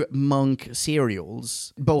two monk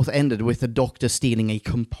serials both ended with the Doctor stealing a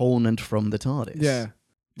component from the TARDIS. Yeah.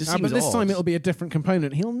 Just But seems this odd. time it'll be a different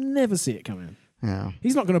component. He'll never see it coming. Yeah.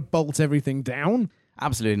 He's not going to bolt everything down.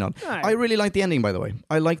 Absolutely not. No. I really like the ending, by the way.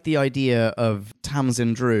 I like the idea of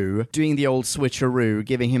Tamsin Drew doing the old switcheroo,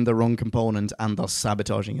 giving him the wrong component, and thus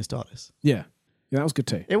sabotaging his TARDIS. Yeah. Yeah, that was good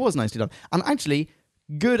too. It was nicely done. And actually,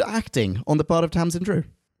 good acting on the part of Tamsin Drew.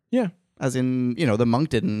 Yeah. As in, the monk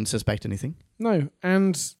didn't suspect anything. No.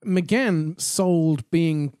 And McGann sold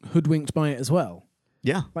being hoodwinked by it as well.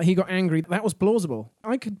 Yeah. Like, he got angry. That was plausible.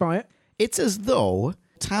 I could buy it. It's as though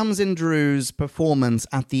Tamsin Drew's performance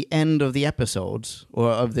at the end of the episode,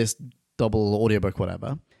 or of this double audiobook,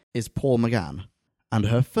 whatever, is Paul McGann, and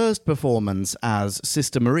her first performance as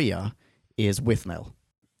Sister Maria is Withmill.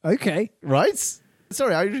 Okay. Right?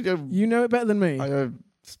 Sorry, You know it better than me.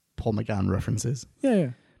 Paul McGann references.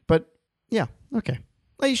 Yeah. But, yeah, okay.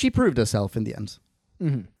 Like, she proved herself in the end.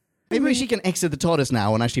 Mm-hmm. Maybe she can exit the TARDIS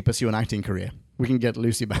now and actually pursue an acting career. We can get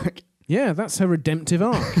Lucy back. Yeah, that's her redemptive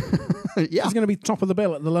arc. Yeah. She's going to be top of the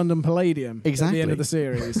bill at the London Palladium at the end of the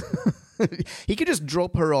series. He could just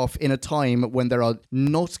drop her off in a time when there are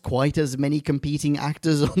not quite as many competing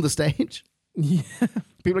actors on the stage. Yeah.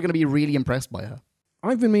 People are going to be really impressed by her.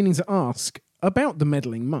 I've been meaning to ask about the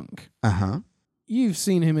meddling monk. Uh-huh. You've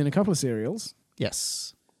seen him in a couple of serials,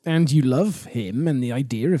 Yes. and you love him and the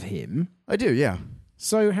idea of him. I do, yeah.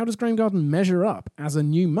 So how does Graham Garden measure up as a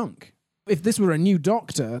new monk? If this were a new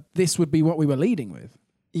Doctor, this would be what we were leading with.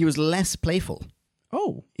 He was less playful.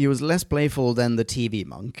 Oh. He was less playful than the TV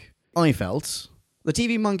monk, I felt. The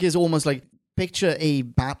TV monk is almost like, picture a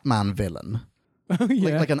Batman villain. Oh,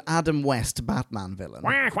 yeah. Like an Adam West Batman villain.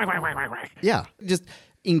 Whack, whack, whack, whack, whack, whack. Yeah, just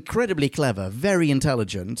incredibly clever, very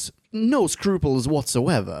intelligent, no scruples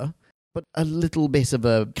whatsoever, but a little bit of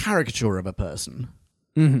a caricature of a person.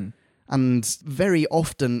 Mm-hmm. And very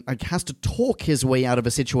often has to talk his way out of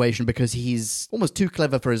a situation because he's almost too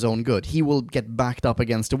clever for his own good. He will get backed up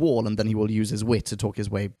against a wall and then he will use his wit to talk his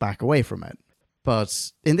way back away from it.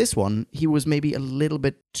 But in this one, he was maybe a little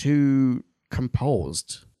bit too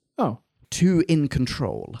composed. Oh. Too in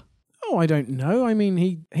control. Oh, I don't know. I mean,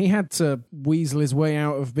 he had to weasel his way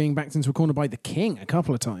out of being backed into a corner by the king a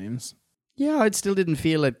couple of times. Yeah, I still didn't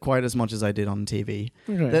feel it quite as much as I did on TV.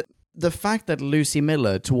 Okay. The fact that Lucy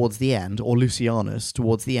Miller towards the end, or Lucianus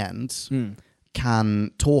towards the end,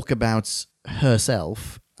 can talk about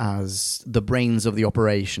herself as the brains of the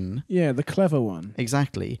operation. Yeah, the clever one.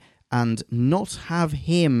 Exactly. And not have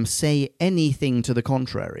him say anything to the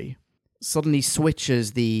contrary. Suddenly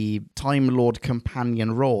switches the Time Lord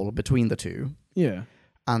companion role between the two. Yeah.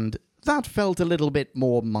 And that felt a little bit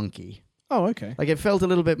more monkey. Oh, okay. Like, it felt a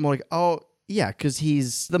little bit more like, oh, yeah, because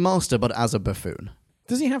he's the master, but as a buffoon.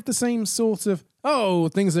 Does he have the same sort of, oh,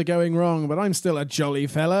 things are going wrong, but I'm still a jolly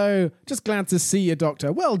fellow. Just glad to see you,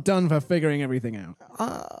 Doctor. Well done for figuring everything out.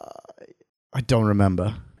 I don't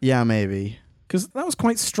remember. Yeah, maybe. Because that was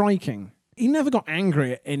quite striking. He never got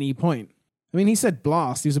angry at any point. I mean, he said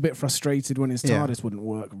blast. He was a bit frustrated when his TARDIS wouldn't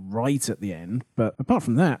work right at the end. But apart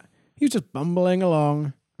from that, he was just bumbling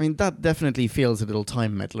along. I mean, that definitely feels a little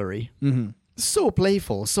time meddlery. Mm-hmm. So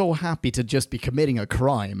playful, so happy to just be committing a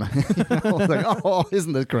crime. Like, oh,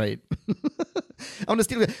 isn't this great? I'm gonna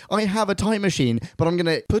steal it. I have a time machine, but I'm going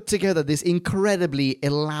to put together this incredibly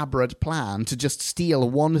elaborate plan to just steal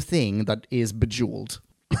one thing that is bejeweled.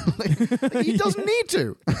 He doesn't need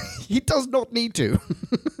to. He does not need to.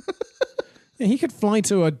 Yeah, he could fly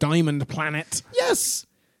to a diamond planet. Yes.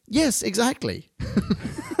 Yes, exactly.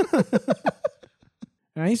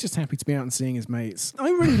 He's just happy to be out and seeing his mates. I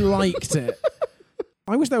really liked it.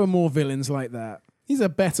 I wish there were more villains like that. He's a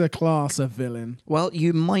better class of villain. Well,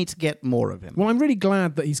 you might get more of him. Well, I'm really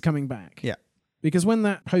glad that he's coming back. Yeah. Because when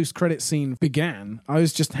that post-credit scene began, I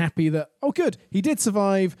was just happy that, oh, good, he did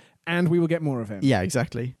survive, and we will get more of him. Yeah,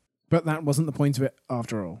 exactly. But that wasn't the point of it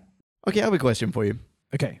after all. Okay, I have a question for you.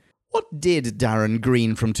 Okay. What did Darren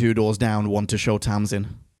Green from Two Doors Down want to show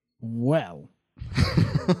Tamsin? Well,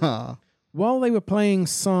 while they were playing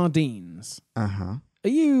Sardines, Uh-huh. are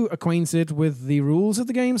you acquainted with the rules of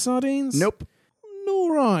the game Sardines? Nope.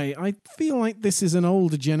 Nor I. I feel like this is an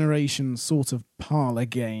older generation sort of parlor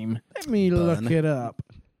game. Let me Burn. look it up.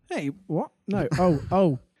 Hey, what? No.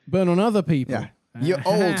 Oh, burn on other people. Yeah. You're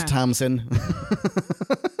old, Tamsin.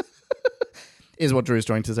 Is what Drew's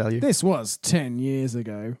trying to tell you. This was 10 years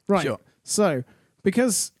ago. Right. Sure. So,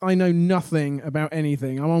 because I know nothing about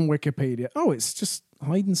anything, I'm on Wikipedia. Oh, it's just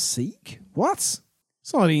hide and seek? What?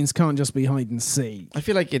 Sardines can't just be hide and seek. I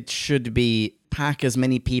feel like it should be pack as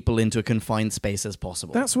many people into a confined space as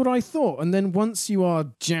possible. That's what I thought. And then once you are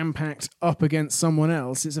jam-packed up against someone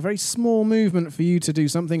else, it's a very small movement for you to do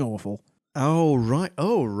something awful. Oh, right.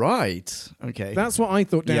 Oh, right. Okay. That's what I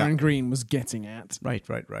thought Darren Yeah. Green was getting at. Right.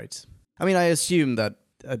 I mean, I assume that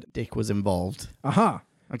a dick was involved. Aha.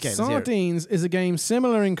 Okay, let's hear it. Sardines is a game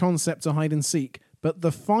similar in concept to hide and seek, but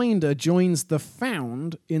the finder joins the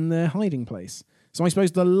found in their hiding place. So I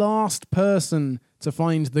suppose the last person to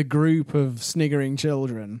find the group of sniggering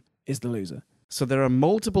children is the loser. So there are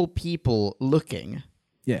multiple people looking.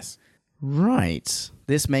 Yes. Right.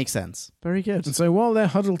 This makes sense. Very good. And so while they're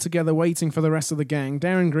huddled together waiting for the rest of the gang,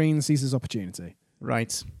 Darren Green sees his opportunity.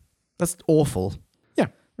 Right. That's awful. Yeah.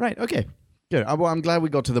 Right. Okay. Good. Well, I'm glad we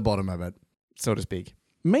got to the bottom of it, so to speak.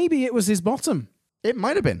 Maybe it was his bottom. It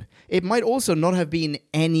might have been. It might also not have been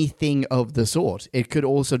anything of the sort. It could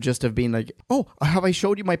also just have been like, oh, have I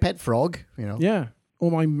showed you my pet frog? You know? Yeah.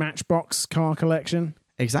 Or my Matchbox car collection.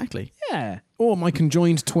 Exactly. Yeah. Or my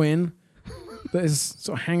conjoined twin that is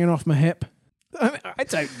sort of hanging off my hip. I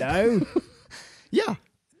don't know. Yeah.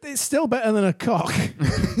 It's still better than a cock.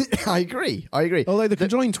 I agree. Although the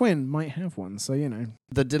conjoined twin might have one, so you know.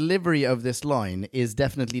 The delivery of this line is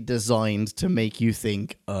definitely designed to make you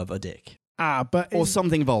think of a dick. But Or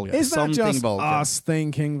something vulgar. is that something just vulgar. us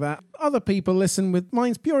thinking that other people listen with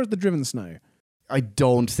minds pure as the driven snow? I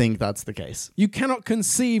don't think that's the case. You cannot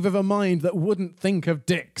conceive of a mind that wouldn't think of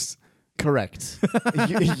dicks. Correct.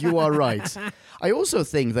 you are right. I also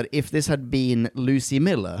think that if this had been Lucy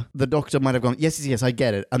Miller, the doctor might have gone, yes, I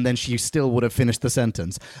get it. And then she still would have finished the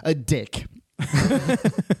sentence. A dick.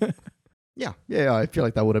 Yeah, I feel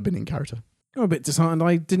like that would have been in character. I'm a bit disheartened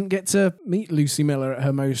I didn't get to meet Lucy Miller at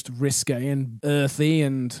her most risque and earthy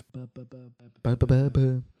and...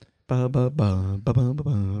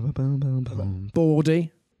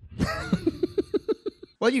 bawdy.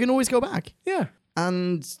 Well, you can always go back. Yeah.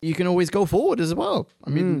 And you can always go forward as well. I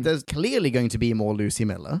mean, there's clearly going to be more Lucy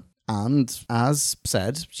Miller. And as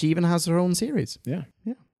said, she even has her own series. Yeah.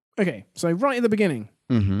 Okay, so right at the beginning,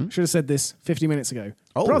 should have said this 50 minutes ago.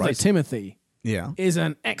 Brother right. Timothy Yeah. is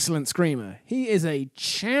an excellent screamer. He is a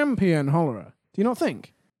champion hollerer. Do you not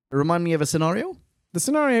think? Remind me of a scenario? The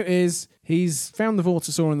scenario is he's found the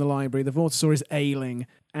Vortisaur in the library. The Vortisaur is ailing.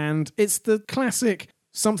 And it's the classic...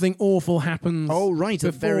 something awful happens. Oh, right,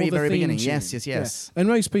 at the very, very beginning. Tune. Yes. Yeah. And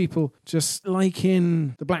most people, just like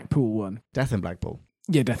in the Blackpool one. Death in Blackpool.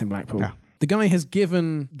 Yeah, Death in Blackpool. Yeah. The guy has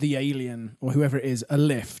given the alien, or whoever it is, a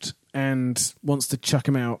lift and wants to chuck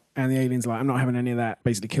him out. And the alien's like, I'm not having any of that.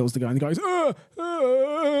 Basically kills the guy. And the guy's,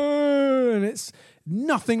 and it's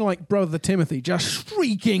nothing like Brother Timothy just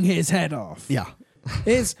shrieking his head off. Yeah.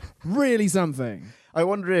 It's really something. I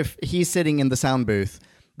wonder if he's sitting in the sound booth.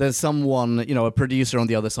 There's someone, a producer on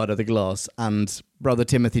the other side of the glass, and Brother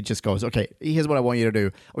Timothy just goes, okay, here's what I want you to do.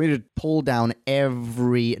 I want you to pull down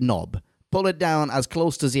every knob. Pull it down as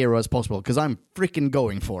close to zero as possible, because I'm freaking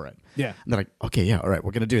going for it. Yeah. And they're like, okay, yeah, all right,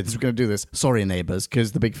 we're going to do this. We're going to do this. Sorry, neighbors,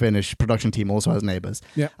 because the Big Finish production team also has neighbors.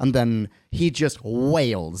 Yeah. And then he just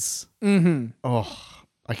wails. Mm-hmm. Oh,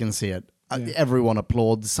 I can see it. Yeah. Everyone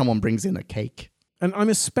applauds. Someone brings in a cake. And I'm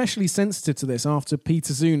especially sensitive to this after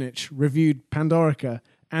Peter Zunich reviewed Pandorica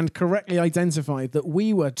and correctly identified that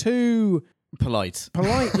we were too... Polite,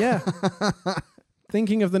 yeah.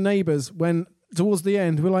 Thinking of the neighbours when, towards the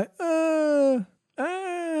end, we're like,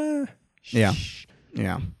 Yeah.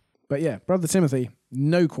 But yeah, Brother Timothy,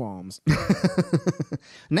 no qualms.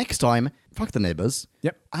 Next time, fuck the neighbours.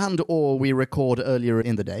 Yep. And or we record earlier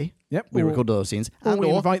in the day. Yep. We record those scenes. Or And we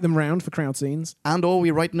invite them round for crowd scenes. And or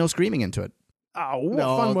we write no screaming into it. Oh, what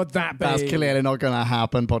fun would that be? That's clearly not going to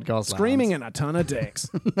happen, podcast Screaming and a ton of dicks.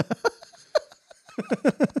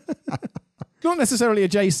 Not necessarily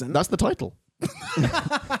adjacent. That's the title.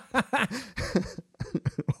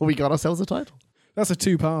 We got ourselves a title. That's a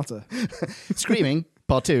two-parter. Screaming,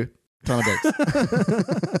 part 2, ton of dicks.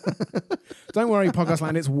 Don't worry, Podcast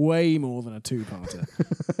Land, it's way more than a two-parter.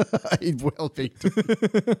 It will be.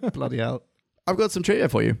 Bloody hell. I've got some trivia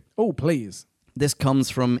for you. Oh, please. This comes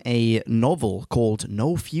from a novel called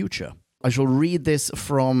No Future. I shall read this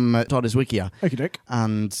from TARDIS Wikia. Okie doke.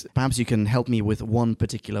 And perhaps you can help me with one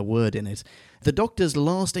particular word in it. The Doctor's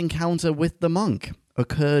last encounter with the monk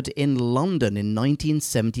occurred in London in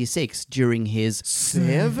 1976 during his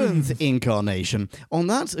 7th incarnation. On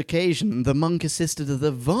that occasion, the monk assisted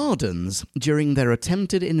the Vardens during their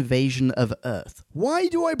attempted invasion of Earth. Why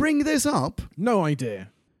do I bring this up? No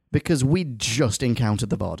idea. Because we just encountered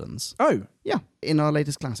the Vardens. Oh. Yeah, in our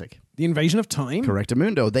latest classic. The Invasion of Time?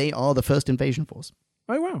 Correctamundo. They are the first invasion force.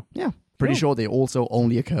 Oh, wow. Yeah. Pretty Cool. sure they also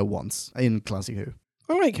only occur once in Classic Who.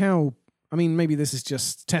 I like how... I mean, maybe this is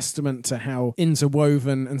just testament to how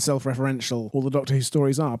interwoven and self-referential all the Doctor Who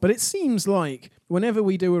stories are, but it seems like whenever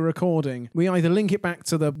we do a recording, we either link it back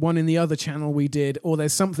to the one in the other channel we did, or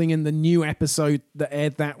there's something in the new episode that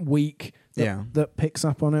aired that week that picks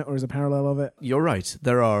up on it, or is a parallel of it. You're right.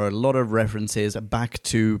 There are a lot of references back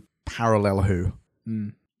to parallel Who.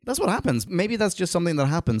 That's what happens. Maybe that's just something that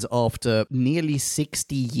happens after nearly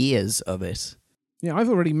 60 years of it. Yeah, I've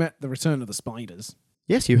already met the Return of the Spiders.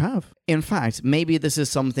 Yes, you have. In fact, maybe this is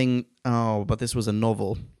something... Oh, but this was a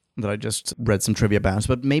novel that I just read some trivia about.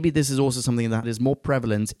 But maybe this is also something that is more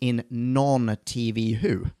prevalent in non-TV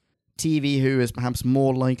Who. TV Who is perhaps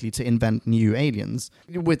more likely to invent new aliens,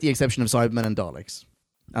 with the exception of Cybermen and Daleks.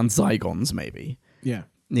 And Zygons, maybe. Yeah.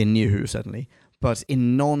 In New Who, certainly. But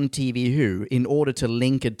in non-TV Who, in order to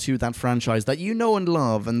link it to that franchise that you know and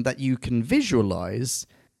love and that you can visualize,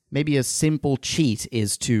 maybe a simple cheat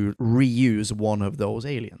is to reuse one of those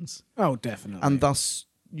aliens. Oh, definitely. And thus,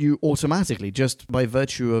 you automatically, just by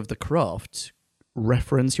virtue of the craft,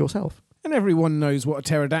 reference yourself. And everyone knows what a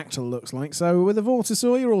pterodactyl looks like, so with a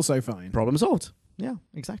Vortisaur, you're also fine. Problem solved. Yeah,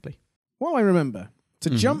 exactly. Well, I remember, to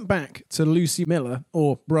jump back to Lucy Miller,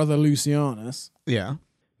 or Brother Lucianus, Yeah.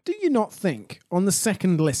 do you not think, on the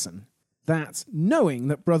second listen, that knowing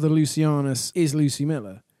that Brother Lucianus is Lucy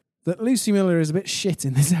Miller, that Lucy Miller is a bit shit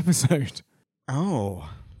in this episode? Oh.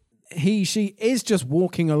 She is just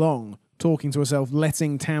walking along, talking to herself,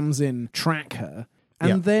 letting Tamsin track her,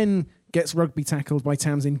 and then gets rugby tackled by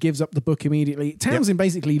Tamsin, gives up the book immediately. Tamsin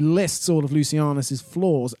basically lists all of Lucianus's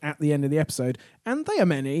flaws at the end of the episode, and they are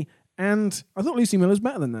many, and I thought Lucy Miller's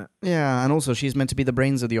better than that. Yeah, and also she's meant to be the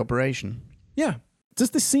brains of the operation. Yeah. Does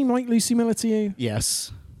this seem like Lucy Miller to you?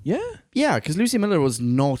 Yes. Yeah? Yeah, because Lucy Miller was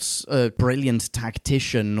not a brilliant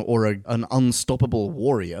tactician or an unstoppable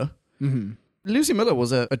warrior. Mm-hmm. Lucy Miller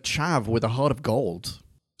was a chav with a heart of gold.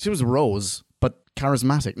 She was Rose, but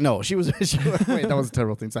charismatic. No, she was... wait, that was a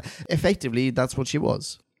terrible thing to say. Effectively, that's what she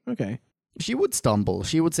was. Okay. She would stumble.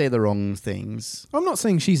 She would say the wrong things. I'm not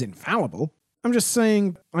saying she's infallible. I'm just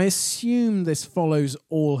saying, I assume this follows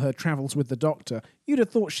all her travels with the Doctor. You'd have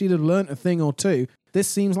thought she'd have learnt a thing or two. This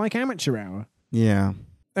seems like amateur hour. Yeah.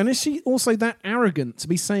 And is she also that arrogant to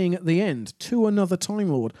be saying at the end to another Time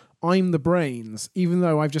Lord, I'm the brains, even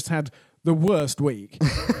though I've just had the worst week?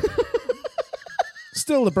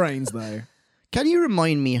 Still the brains, though. Can you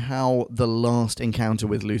remind me how the last encounter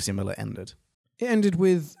with Lucy Miller ended? It ended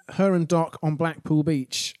with her and Doc on Blackpool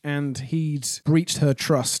Beach, and he'd breached her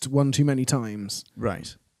trust one too many times.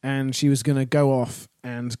 Right. And she was going to go off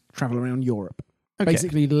and travel around Europe. Okay.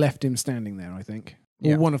 Basically left him standing there, I think.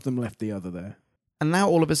 Or Yeah. one of them left the other there. And now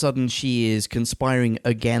all of a sudden she is conspiring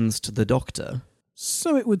against the Doctor.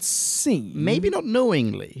 So it would seem... Maybe not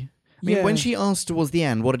knowingly. I mean, Yeah. when she asked towards the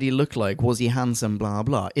end, what did he look like? Was he handsome? Blah,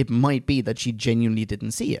 blah. It might be that she genuinely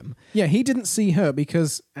didn't see him. Yeah, he didn't see her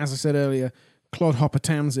because, as I said earlier, Clodhopper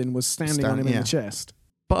Tamsin was standing on him in the chest.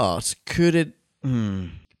 But could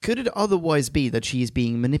it otherwise be that she's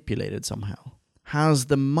being manipulated somehow? Has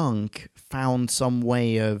the monk found some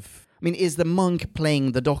way of... I mean, is the monk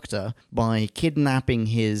playing the Doctor by kidnapping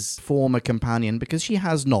his former companion because she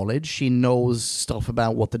has knowledge, she knows stuff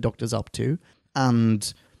about what the Doctor's up to,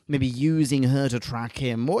 and maybe using her to track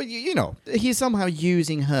him, or, you know, he's somehow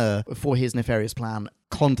using her for his nefarious plan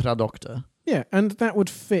contra Doctor. Yeah, and that would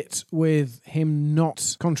fit with him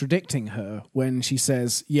not contradicting her when she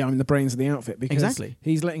says, yeah, I'm the brains of the outfit, because Exactly.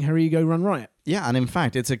 he's letting her ego run riot. Yeah, and in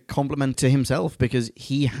fact, it's a compliment to himself because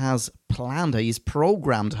he has planned her, he's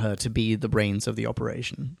programmed her to be the brains of the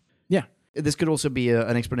operation. Yeah. This could also be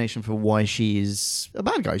an explanation for why she's a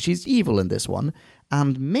bad guy. She's evil in this one,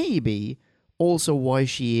 and maybe also why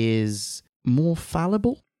she is more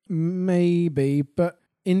fallible. Maybe, but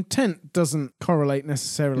intent doesn't correlate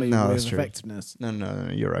necessarily No, with that's true. effectiveness. No,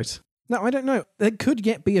 you're right. No, I don't know. There could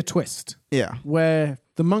yet be a twist Yeah. where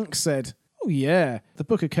the monk said, oh yeah, the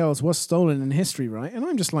Book of Kells was stolen in history, right? And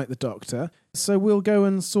I'm just like the Doctor, so we'll go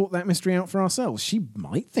and sort that mystery out for ourselves. She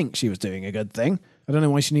might think she was doing a good thing. I don't know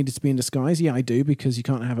why she needed to be in disguise. Yeah, I do, because you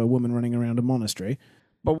can't have a woman running around a monastery.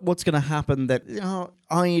 But what's going to happen that...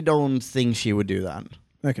 I don't think she would do that.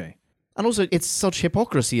 Okay. And also, it's such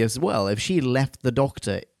hypocrisy as well. If she left the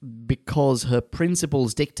Doctor because her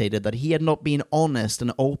principles dictated that he had not been honest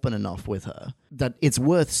and open enough with her, that it's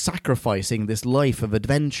worth sacrificing this life of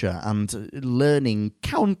adventure and learning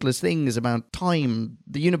countless things about time,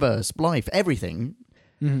 the universe, life, everything,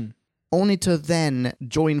 only to then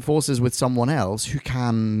join forces with someone else who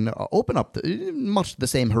can open up much the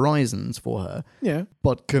same horizons for her, Yeah.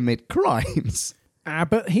 but commit crimes.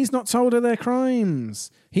 But he's not told her their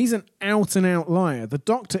crimes. He's an out-and-out liar. The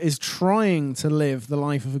Doctor is trying to live the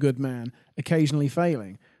life of a good man, occasionally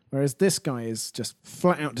failing, whereas this guy is just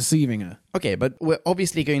flat-out deceiving her. Okay, but we're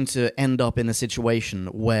obviously going to end up in a situation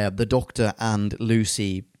where the Doctor and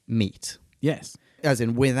Lucy meet. Yes. As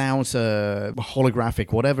in, without a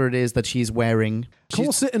holographic, whatever it is that she's wearing.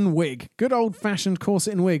 Corset and wig. Good old-fashioned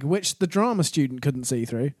corset and wig, which the drama student couldn't see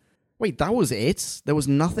through. Wait, that was it? There was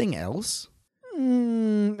nothing else?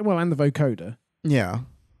 Well, and the vocoder. Yeah.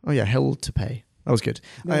 Oh yeah, hell to pay. That was good.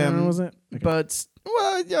 Was it? Okay. But,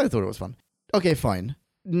 well, yeah, I thought it was fun. Okay, fine.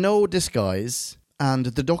 No disguise, and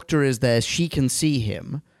the Doctor is there, she can see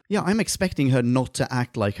him. Yeah, I'm expecting her not to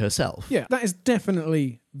act like herself. Yeah, that is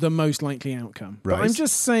definitely the most likely outcome. Right. But I'm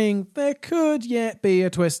just saying there could yet be a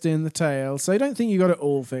twist in the tale, so I don't think you got it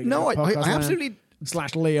all figured No, out. I Podcast land. absolutely...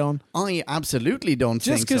 / Leon. I absolutely don't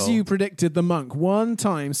Just think so. because you predicted the monk one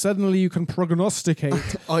time, suddenly you can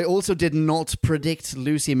prognosticate. I also did not predict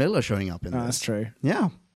Lucy Miller showing up in this. That's true. Yeah.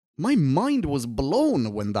 My mind was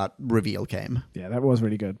blown when that reveal came. Yeah, that was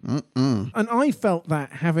really good. And I felt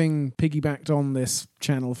that having piggybacked on this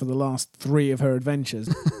channel for the last 3 of her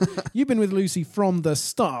adventures, you've been with Lucy from the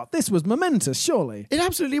start. This was momentous, surely. It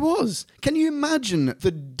absolutely was. Can you imagine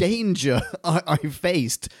the danger I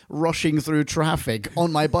faced rushing through traffic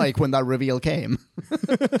on my bike when that reveal came?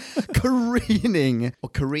 Careening or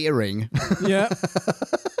careering. Yeah.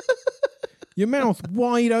 Your mouth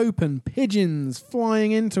wide open, pigeons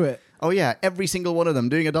flying into it. Oh yeah, every single one of them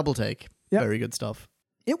doing a double take. Yep. Very good stuff.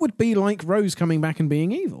 It would be like Rose coming back and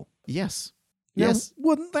being evil. Yes. Now, Yes.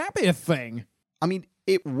 wouldn't that be a thing? I mean,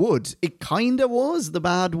 it would. It kind of was the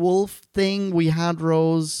bad wolf thing. We had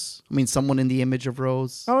Rose. I mean, someone in the image of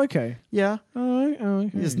Rose. Oh, okay. Yeah. Oh,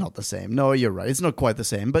 okay. It's not the same. No, you're right. It's not quite the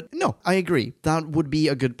same. But no, I agree. That would be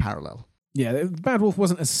a good parallel. Yeah, Bad Wolf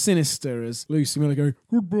wasn't as sinister as Lucy Miller going,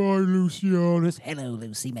 "Goodbye, Lucianus." Hello,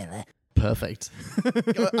 Lucy Miller. Perfect.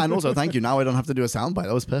 And also, thank you. Now I don't have to do a soundbite.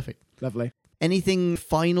 That was perfect. Lovely. Anything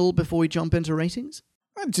final before we jump into ratings?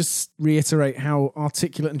 I'd just reiterate how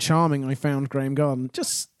articulate and charming I found Graham Garden.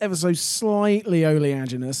 Just ever so slightly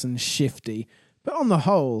oleaginous and shifty. But on the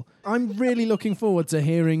whole, I'm really looking forward to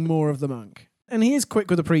hearing more of the monk. And he is quick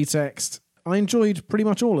with a pretext. I enjoyed pretty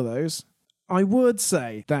much all of those. I would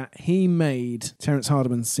say that he made Terence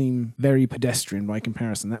Hardiman seem very pedestrian by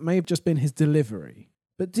comparison. That may have just been his delivery.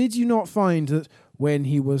 But did you not find that when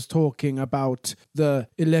he was talking about the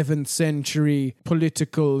 11th century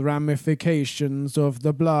political ramifications of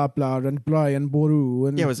the blah blah and Brian Boru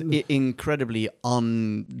and Yeah, it was incredibly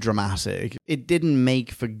undramatic. It didn't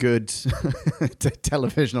make for good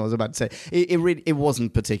television, I was about to say. It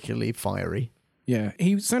wasn't particularly fiery. Yeah,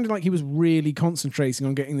 he sounded like he was really concentrating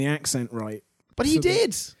on getting the accent right. But he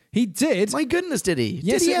did. He did. My goodness, did he?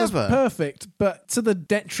 Yes, did he it was ever? perfect, but to the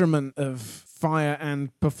detriment of fire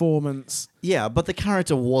and performance. Yeah, but the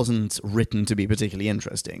character wasn't written to be particularly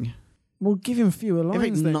interesting. We'll give him fewer In fact,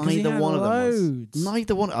 lines then, 'cause he neither had one of them was. loads.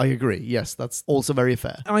 Neither one. I agree. Yes, that's also very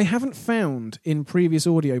fair. I haven't found in previous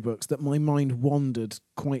audiobooks that my mind wandered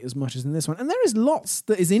quite as much as in this one. And there is lots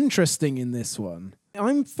that is interesting in this one.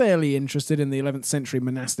 I'm fairly interested in the 11th century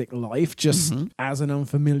monastic life, just as an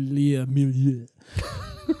unfamiliar milieu.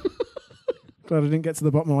 Glad I didn't get to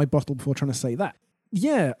the bottom of my bottle before trying to say that.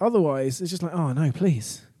 Yeah, otherwise, it's just like, oh no,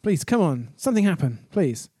 please. Please, come on. Something happen,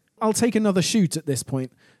 please. I'll take another shoot at this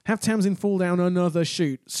point. Have Tamsin fall down another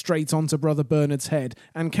chute straight onto Brother Bernard's head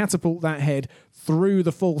and catapult that head through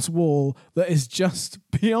the false wall that is just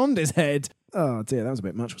beyond his head. Oh dear, that was a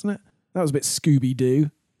bit much, wasn't it? That was a bit Scooby-Doo.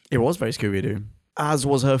 It was very Scooby-Doo. As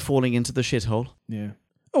was her falling into the shithole. Yeah.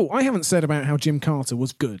 Oh, I haven't said about how Jim Carter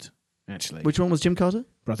was good, actually. Which one was Jim Carter?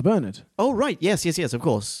 Brother Bernard. Oh, right. Yes, of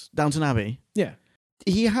course. Downton Abbey. Yeah.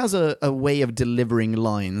 He has a way of delivering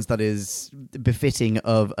lines that is befitting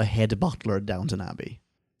of a head butler at Downton Abbey.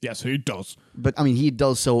 Yes, he does. But, I mean, he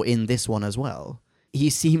does so in this one as well. He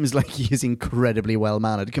seems like he is incredibly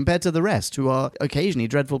well-mannered compared to the rest, who are occasionally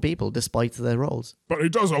dreadful people despite their roles. But he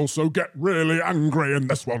does also get really angry in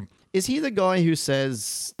this one. Is he the guy who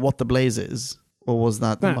says what the blaze is? Or was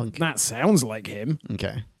that the monk? That sounds like him.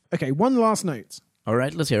 Okay. Okay, one last note. All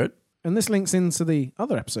right, let's hear it. And this links into the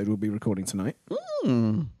other episode we'll be recording tonight.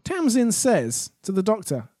 Tamsin says to the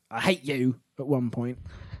doctor, "I hate you," at one point.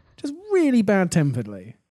 Just really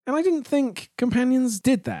bad-temperedly. And I didn't think companions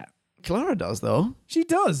did that. Clara does, though. She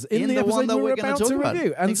does in the the one episode that we're we're gonna about talk to about.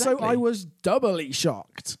 review. And so Exactly. I was doubly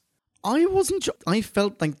shocked. I wasn't sure. I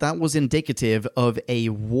felt like that was indicative of a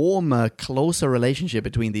warmer, closer relationship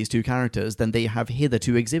between these two characters than they have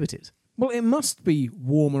hitherto exhibited. Well, it must be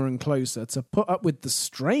warmer and closer to put up with the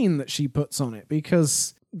strain that she puts on it,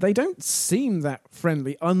 because they don't seem that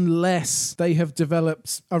friendly unless they have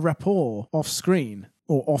developed a rapport off screen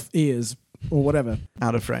or off ears or whatever.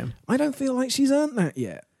 Out of frame. I don't feel like she's earned that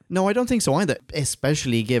yet. No, I don't think so either,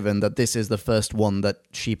 especially given that this is the first one that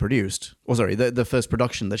she produced. Or sorry, the first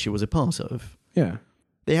production that she was a part of. Yeah.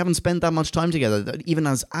 They haven't spent that much time together. Even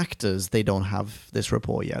as actors, they don't have this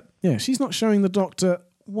rapport yet. Yeah, she's not showing the Doctor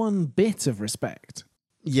one bit of respect.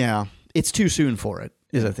 Yeah, it's too soon for it,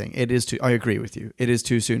 is the thing. It is too. I agree with you. It is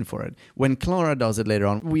too soon for it. When Clara does it later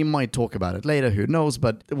on, we might talk about it later, who knows,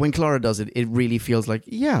 but when Clara does it, it really feels like,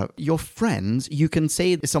 yeah, your friends, you can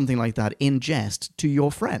say something like that in jest to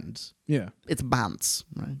your friends. Yeah. It's bants,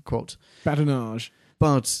 right? Quote. Badinage.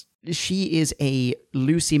 But she is a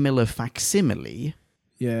Lucy Miller facsimile.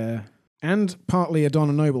 Yeah. And partly a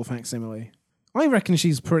Donna Noble facsimile. I reckon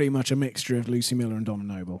she's pretty much a mixture of Lucy Miller and Donna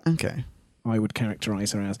Noble. Okay. I would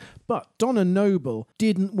characterise her as. But Donna Noble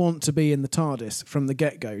didn't want to be in the TARDIS from the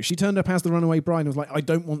get-go. She turned up as the runaway bride and was like, I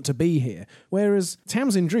don't want to be here. Whereas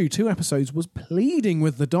Tamsin Drew, 2 episodes, was pleading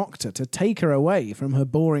with the Doctor to take her away from her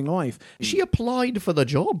boring life. She applied for the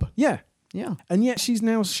job. Yeah. Yeah. And yet she's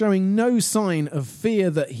now showing no sign of fear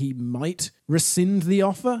that he might rescind the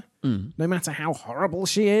offer, no matter how horrible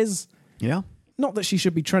she is. Yeah. Not that she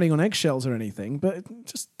should be treading on eggshells or anything, but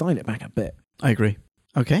just dial it back a bit. I agree.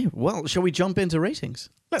 Okay, well, shall we jump into ratings?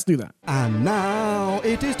 Let's do that. And now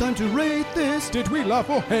it is time to rate this. Did we love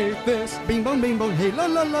or hate this? Bing bong, hey, la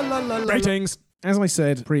la la la la la. Ratings. As I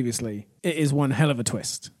said previously, it is one hell of a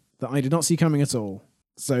twist that I did not see coming at all.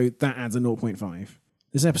 So that adds a 0.5.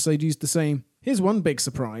 This episode used the same. Here's one big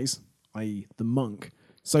surprise, i.e. the monk.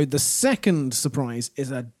 So the second surprise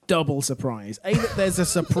is a double surprise. A, that there's a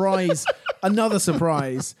surprise, another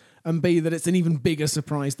surprise, and B, that it's an even bigger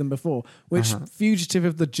surprise than before, which Fugitive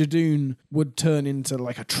of the Jadoon would turn into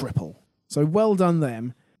like a triple. So well done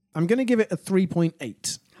them. I'm going to give it a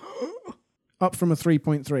 3.8, up from a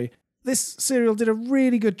 3.3. This serial did a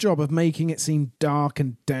really good job of making it seem dark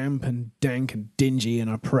and damp and dank and dingy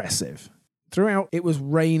and oppressive. Throughout, it was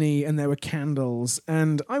rainy and there were candles,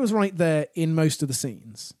 and I was right there in most of the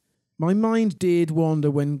scenes. My mind did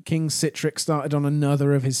wander when King Citric started on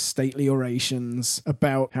another of his stately orations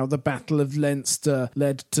about how the Battle of Leinster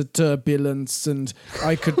led to turbulence and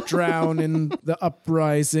I could drown in the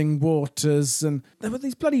uprising waters, and there were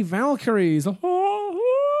these bloody Valkyries.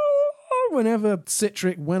 Whenever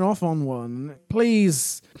Citric went off on one,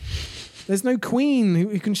 please... There's no queen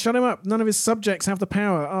who can shut him up. None of his subjects have the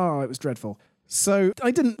power. Oh, it was dreadful. So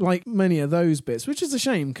I didn't like many of those bits, which is a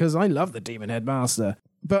shame because I love the Demon Headmaster.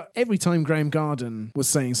 But every time Graham Garden was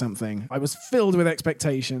saying something, I was filled with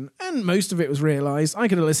expectation, and most of it was realised. I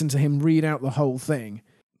could have listened to him read out the whole thing.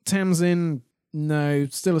 Tamsin, no,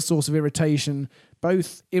 still a source of irritation.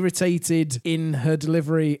 Both irritated in her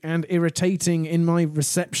delivery and irritating in my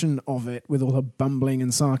reception of it with all her bumbling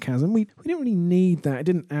and sarcasm. We didn't really need that. It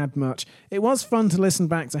didn't add much. It was fun to listen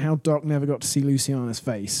back to how Doc never got to see Luciana's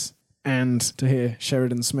face and to hear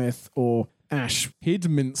Sheridan Smith or Ash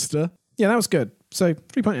Hidminster. Yeah, that was good. So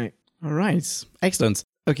 3.8. All right. Excellent.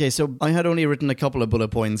 Okay, so I had only written a couple of bullet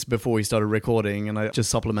points before we started recording, and I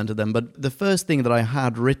just supplemented them. But the first thing that I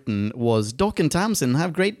had written was Doc and Tamsin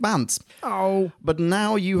have great bands. Oh. But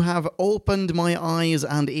now you have opened my eyes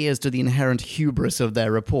and ears to the inherent hubris of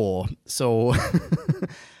their rapport. So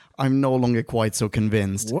I'm no longer quite so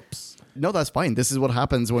convinced. Whoops. No, that's fine. This is what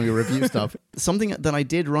happens when we review stuff. Something that I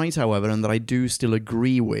did write, however, and that I do still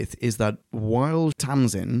agree with, is that while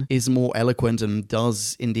Tamsin is more eloquent and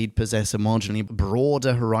does indeed possess a marginally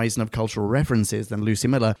broader horizon of cultural references than Lucy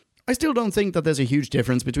Miller, I still don't think that there's a huge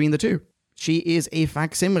difference between the two. She is a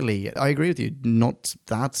facsimile. I agree with you. Not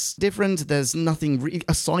that different. There's nothing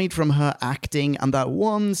aside from her acting and that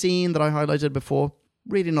one scene that I highlighted before.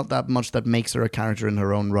 Really not that much that makes her a character in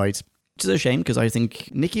her own right. Which is a shame because I think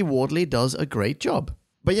Nikki Wardley does a great job.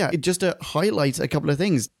 But yeah, just to highlight a couple of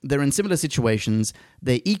things. They're in similar situations.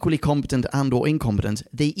 They're equally competent and or incompetent.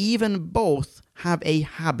 They even both have a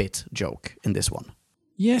habit joke in this one.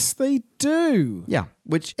 Yes, they do. Yeah,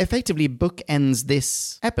 which effectively bookends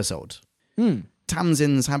this episode.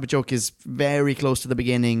 Tamsin's habit joke is very close to the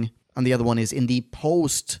beginning, and the other one is in the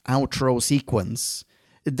post-outro sequence.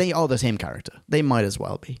 They are the same character. They might as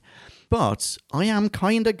well be. But I am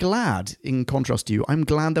kind of glad, in contrast to you, I'm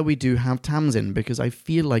glad that we do have Tamsin, because I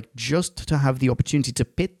feel like just to have the opportunity to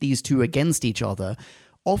pit these two against each other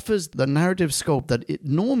offers the narrative scope that it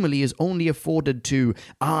normally is only afforded to,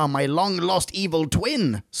 my long-lost evil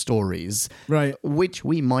twin stories, right? Which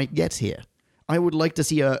we might get here. I would like to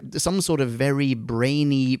see some sort of very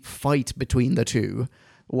brainy fight between the two,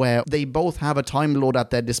 where they both have a Time Lord at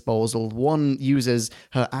their disposal. One uses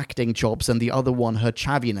her acting chops and the other one her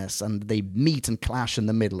chaviness, and they meet and clash in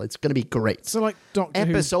the middle. It's going to be great. So like Doctor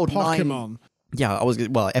Episode Who, Pokemon. 9. Yeah,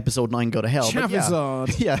 Episode 9 go to hell.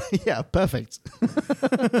 Charizard. Yeah, perfect.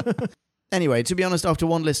 Anyway, to be honest, after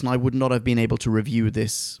one listen, I would not have been able to review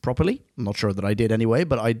this properly. I'm not sure that I did anyway,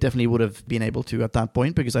 but I definitely would have been able to at that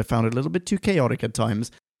point because I found it a little bit too chaotic at times.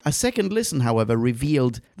 A second listen, however,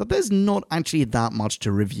 revealed that there's not actually that much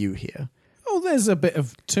to review here. Oh, there's a bit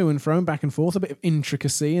of to and fro, back and forth, a bit of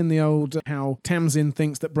intricacy in the old how Tamsin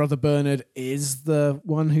thinks that Brother Bernard is the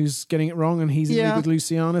one who's getting it wrong and he's in league with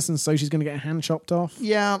Lucianus, and so she's going to get a hand chopped off.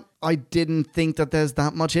 Yeah, I didn't think that there's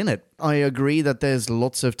that much in it. I agree that there's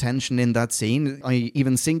lots of tension in that scene. I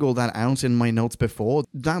even singled that out in my notes before.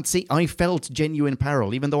 That scene, I felt genuine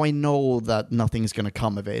peril, even though I know that nothing's going to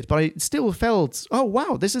come of it. But I still felt, oh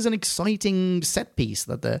wow, this is an exciting set piece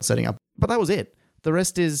that they're setting up. But that was it. The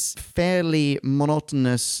rest is fairly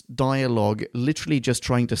monotonous dialogue, literally just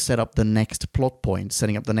trying to set up the next plot point,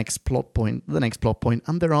 setting up the next plot point,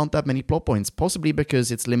 and there aren't that many plot points, possibly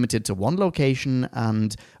because it's limited to one location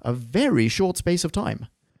and a very short space of time.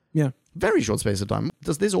 Yeah. Very short space of time.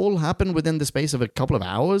 Does this all happen within the space of a couple of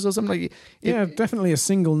hours or something? Yeah, definitely a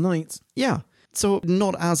single night. Yeah. So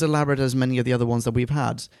not as elaborate as many of the other ones that we've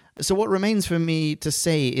had. So what remains for me to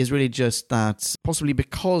say is really just that, possibly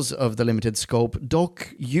because of the limited scope,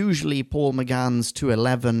 Doc, usually Paul McGann's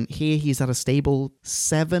 211, here he's at a stable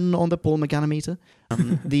 7 on the Paul McGannometer.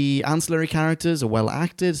 The ancillary characters are well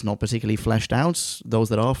acted, not particularly fleshed out. Those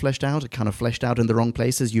that are fleshed out are kind of fleshed out in the wrong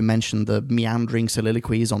places. You mentioned the meandering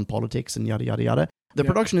soliloquies on politics and yada, yada, yada. The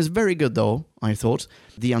production is very good, though, I thought.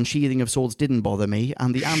 The unsheathing of swords didn't bother me,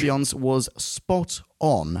 and the ambience was spot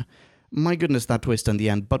on. My goodness, that twist in the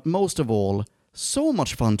end. But most of all, so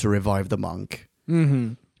much fun to revive the monk.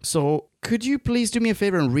 Mm-hmm. So, could you please do me a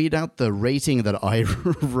favor and read out the rating that I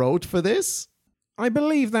wrote for this? I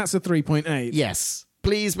believe that's a 3.8. Yes.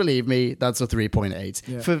 Please believe me, that's a 3.8.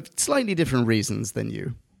 Yeah. For slightly different reasons than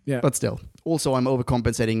you. Yeah. But still. Also, I'm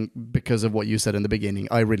overcompensating because of what you said in the beginning.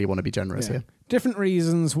 I really want to be generous here. Different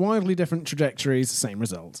reasons, wildly different trajectories, same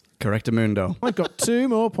result. Correctamundo. I've got 2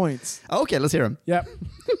 more points. Okay, let's hear them. Yep.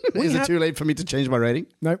 Is it too late for me to change my rating?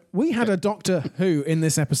 No. We had a Doctor Who in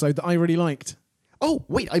this episode that I really liked. Oh,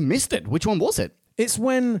 wait, I missed it. Which one was it? It's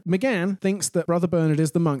when McGann thinks that Brother Bernard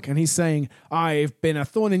is the monk, and he's saying, I've been a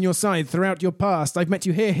thorn in your side throughout your past. I've met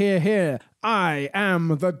you here, here, here. I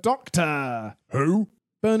am the Doctor. Who?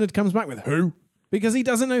 Bernard comes back with, who? Because he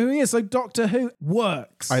doesn't know who he is, so Doctor Who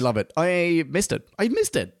works. I love it. I missed it.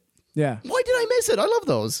 Yeah. Why did I miss it? I love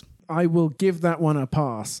those. I will give that one a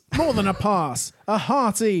pass. More than a pass. A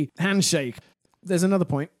hearty handshake. There's another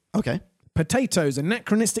point. Okay. Potatoes,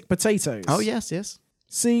 anachronistic potatoes. Oh, yes.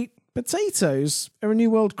 See, potatoes are a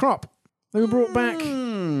New World crop. They were brought back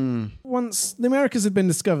once the Americas had been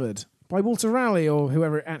discovered by Walter Raleigh or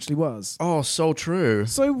whoever it actually was. Oh, so true.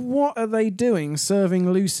 So what are they doing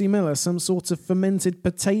serving Lucy Miller some sort of fermented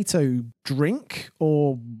potato drink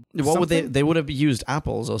or What would something? they would have used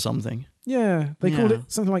apples or something. Yeah, they called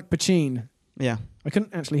it something like poutine. Yeah. I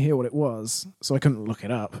couldn't actually hear what it was, so I couldn't look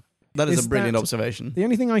it up. That is Is a brilliant that- observation. The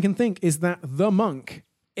only thing I can think is that the monk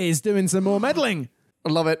is doing some more meddling.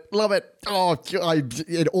 Love it. Oh,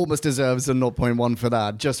 it almost deserves a 0.1 for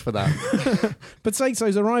that, just for that.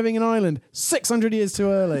 Potatoes arriving in Ireland 600 years too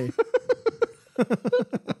early.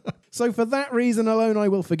 So for that reason alone, I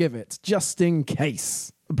will forgive it, just in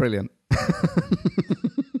case. Brilliant.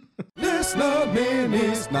 Listener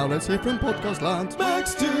minis, Now let's hear from Podcast Land.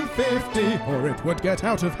 max 250, or it would get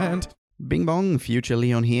out of hand. Bing bong, future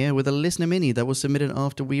Leon here with a listener mini that was submitted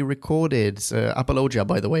after we recorded. Apologia,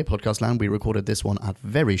 by the way, Podcast Land. We recorded this one at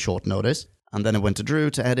very short notice. And then it went to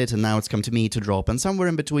Drew to edit, and now it's come to me to drop. And somewhere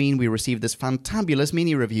in between, we received this fantabulous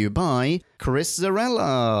mini review by Chris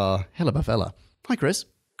Zarella. Hello, fella. Hi, Chris.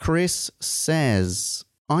 Chris says,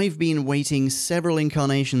 I've been waiting several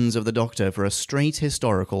incarnations of the Doctor for a straight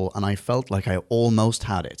historical, and I felt like I almost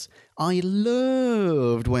had it. I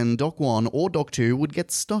loved when Doc 1 or Doc 2 would get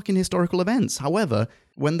stuck in historical events. However,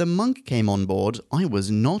 when the monk came on board, I was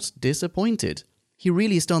not disappointed. He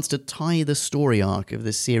really starts to tie the story arc of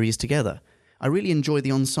this series together. I really enjoy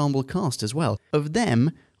the ensemble cast as well. Of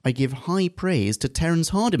them, I give high praise to Terence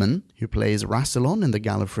Hardiman, who plays Rassilon in the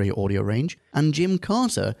Gallifrey audio range, and Jim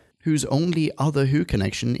Carter, whose only other Who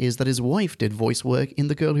connection is that his wife did voice work in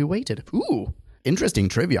The Girl Who Waited. Ooh, interesting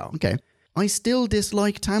trivia, okay. I still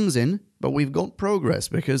dislike Tamsin, but we've got progress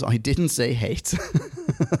because I didn't say hate.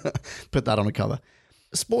 Put that on a cover.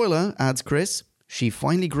 Spoiler, adds Chris, she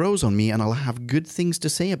finally grows on me and I'll have good things to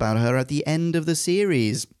say about her at the end of the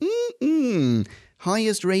series.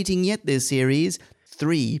 Highest rating yet this series,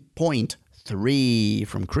 3.3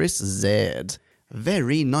 from Chris Z.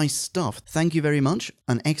 Very nice stuff. Thank you very much.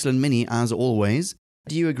 An excellent mini as always.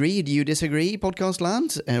 Do you agree? Do you disagree, Podcast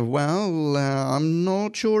Land? I'm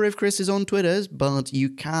not sure if Chris is on Twitter, but you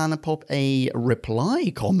can pop a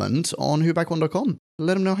reply comment on whoback1.com.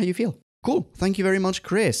 Let him know how you feel. Cool. Thank you very much,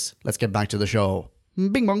 Chris. Let's get back to the show.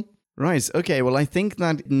 Bing bong. Right. Okay. Well, I think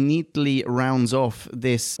that neatly rounds off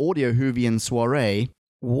this Audio Whovian soiree.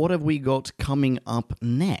 What have we got coming up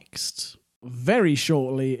next? Very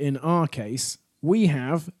shortly, in our case, we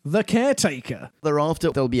have The Caretaker.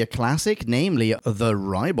 Thereafter, there'll be a classic, namely The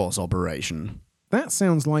Ribos Operation. That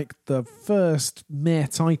sounds like the first meh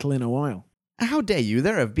title in a while. How dare you?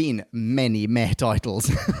 There have been many meh titles.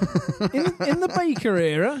 In the Baker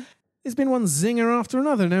era, there's been one zinger after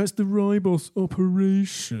another. Now it's The Ribos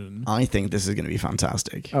Operation. I think this is going to be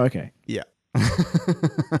fantastic. Oh, okay. Yeah.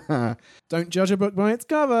 Don't judge a book by its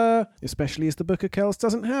cover, especially as the Book of Kells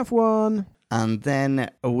doesn't have one. And then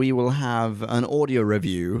we will have an audio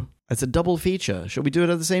review. It's a double feature. Should we do it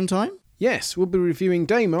at the same time? Yes, we'll be reviewing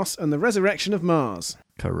Deimos and the Resurrection of Mars.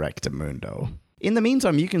 Correctamundo. In the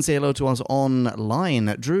meantime, you can say hello to us online.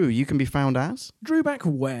 Drew, you can be found at... Drew back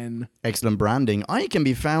when? Excellent branding. I can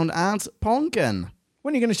be found at Ponken.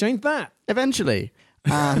 When are you going to change that? Eventually.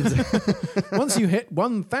 And once you hit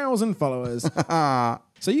 1,000 followers.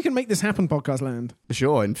 So you can make this happen, Podcast Land.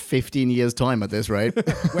 Sure, in 15 years' time at this rate.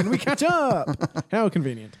 When we catch up. How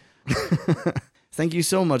convenient. Thank you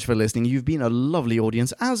so much for listening. You've been a lovely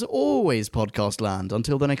audience, as always, Podcast Land.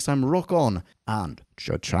 Until the next time, rock on and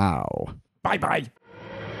ciao. Bye-bye.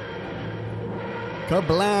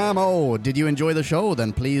 Kablamo! Did you enjoy the show?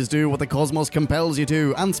 Then please do what the cosmos compels you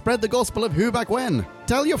to and spread the gospel of Who Back When.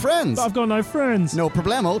 Tell your friends. But I've got no friends. No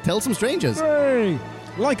problemo. Tell some strangers. Hey!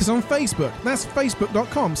 Like us on Facebook. That's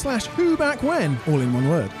facebook.com/whobackwhen, all in one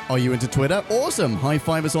word. Are you into Twitter? Awesome. High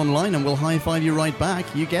five us online and we'll high five you right back.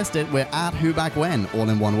 You guessed it. We're at Who Back When, all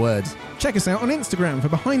in one word. Check us out on Instagram for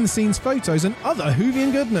behind-the-scenes photos and other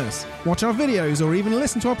Whovian goodness. Watch our videos or even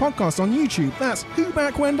listen to our podcast on YouTube. That's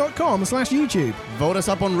whobackwhen.com/YouTube. Vote us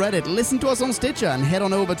up on Reddit, listen to us on Stitcher, and head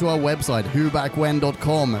on over to our website,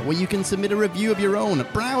 whobackwhen.com, where you can submit a review of your own,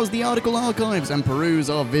 browse the article archives, and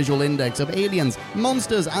peruse our visual index of aliens,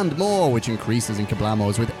 monsters, and more, which increases in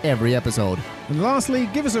kablamos with every episode. And lastly,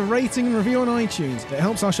 give us a rating and review on iTunes. It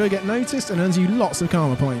helps our show get noticed and earns you lots of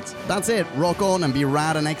karma points. That's it. Rock on and be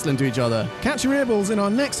rad and excellent to each other. Catch your earballs in our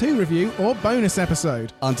next Who review or bonus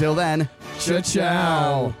episode. Until then,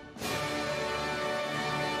 ciao.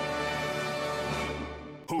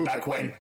 Who Back When?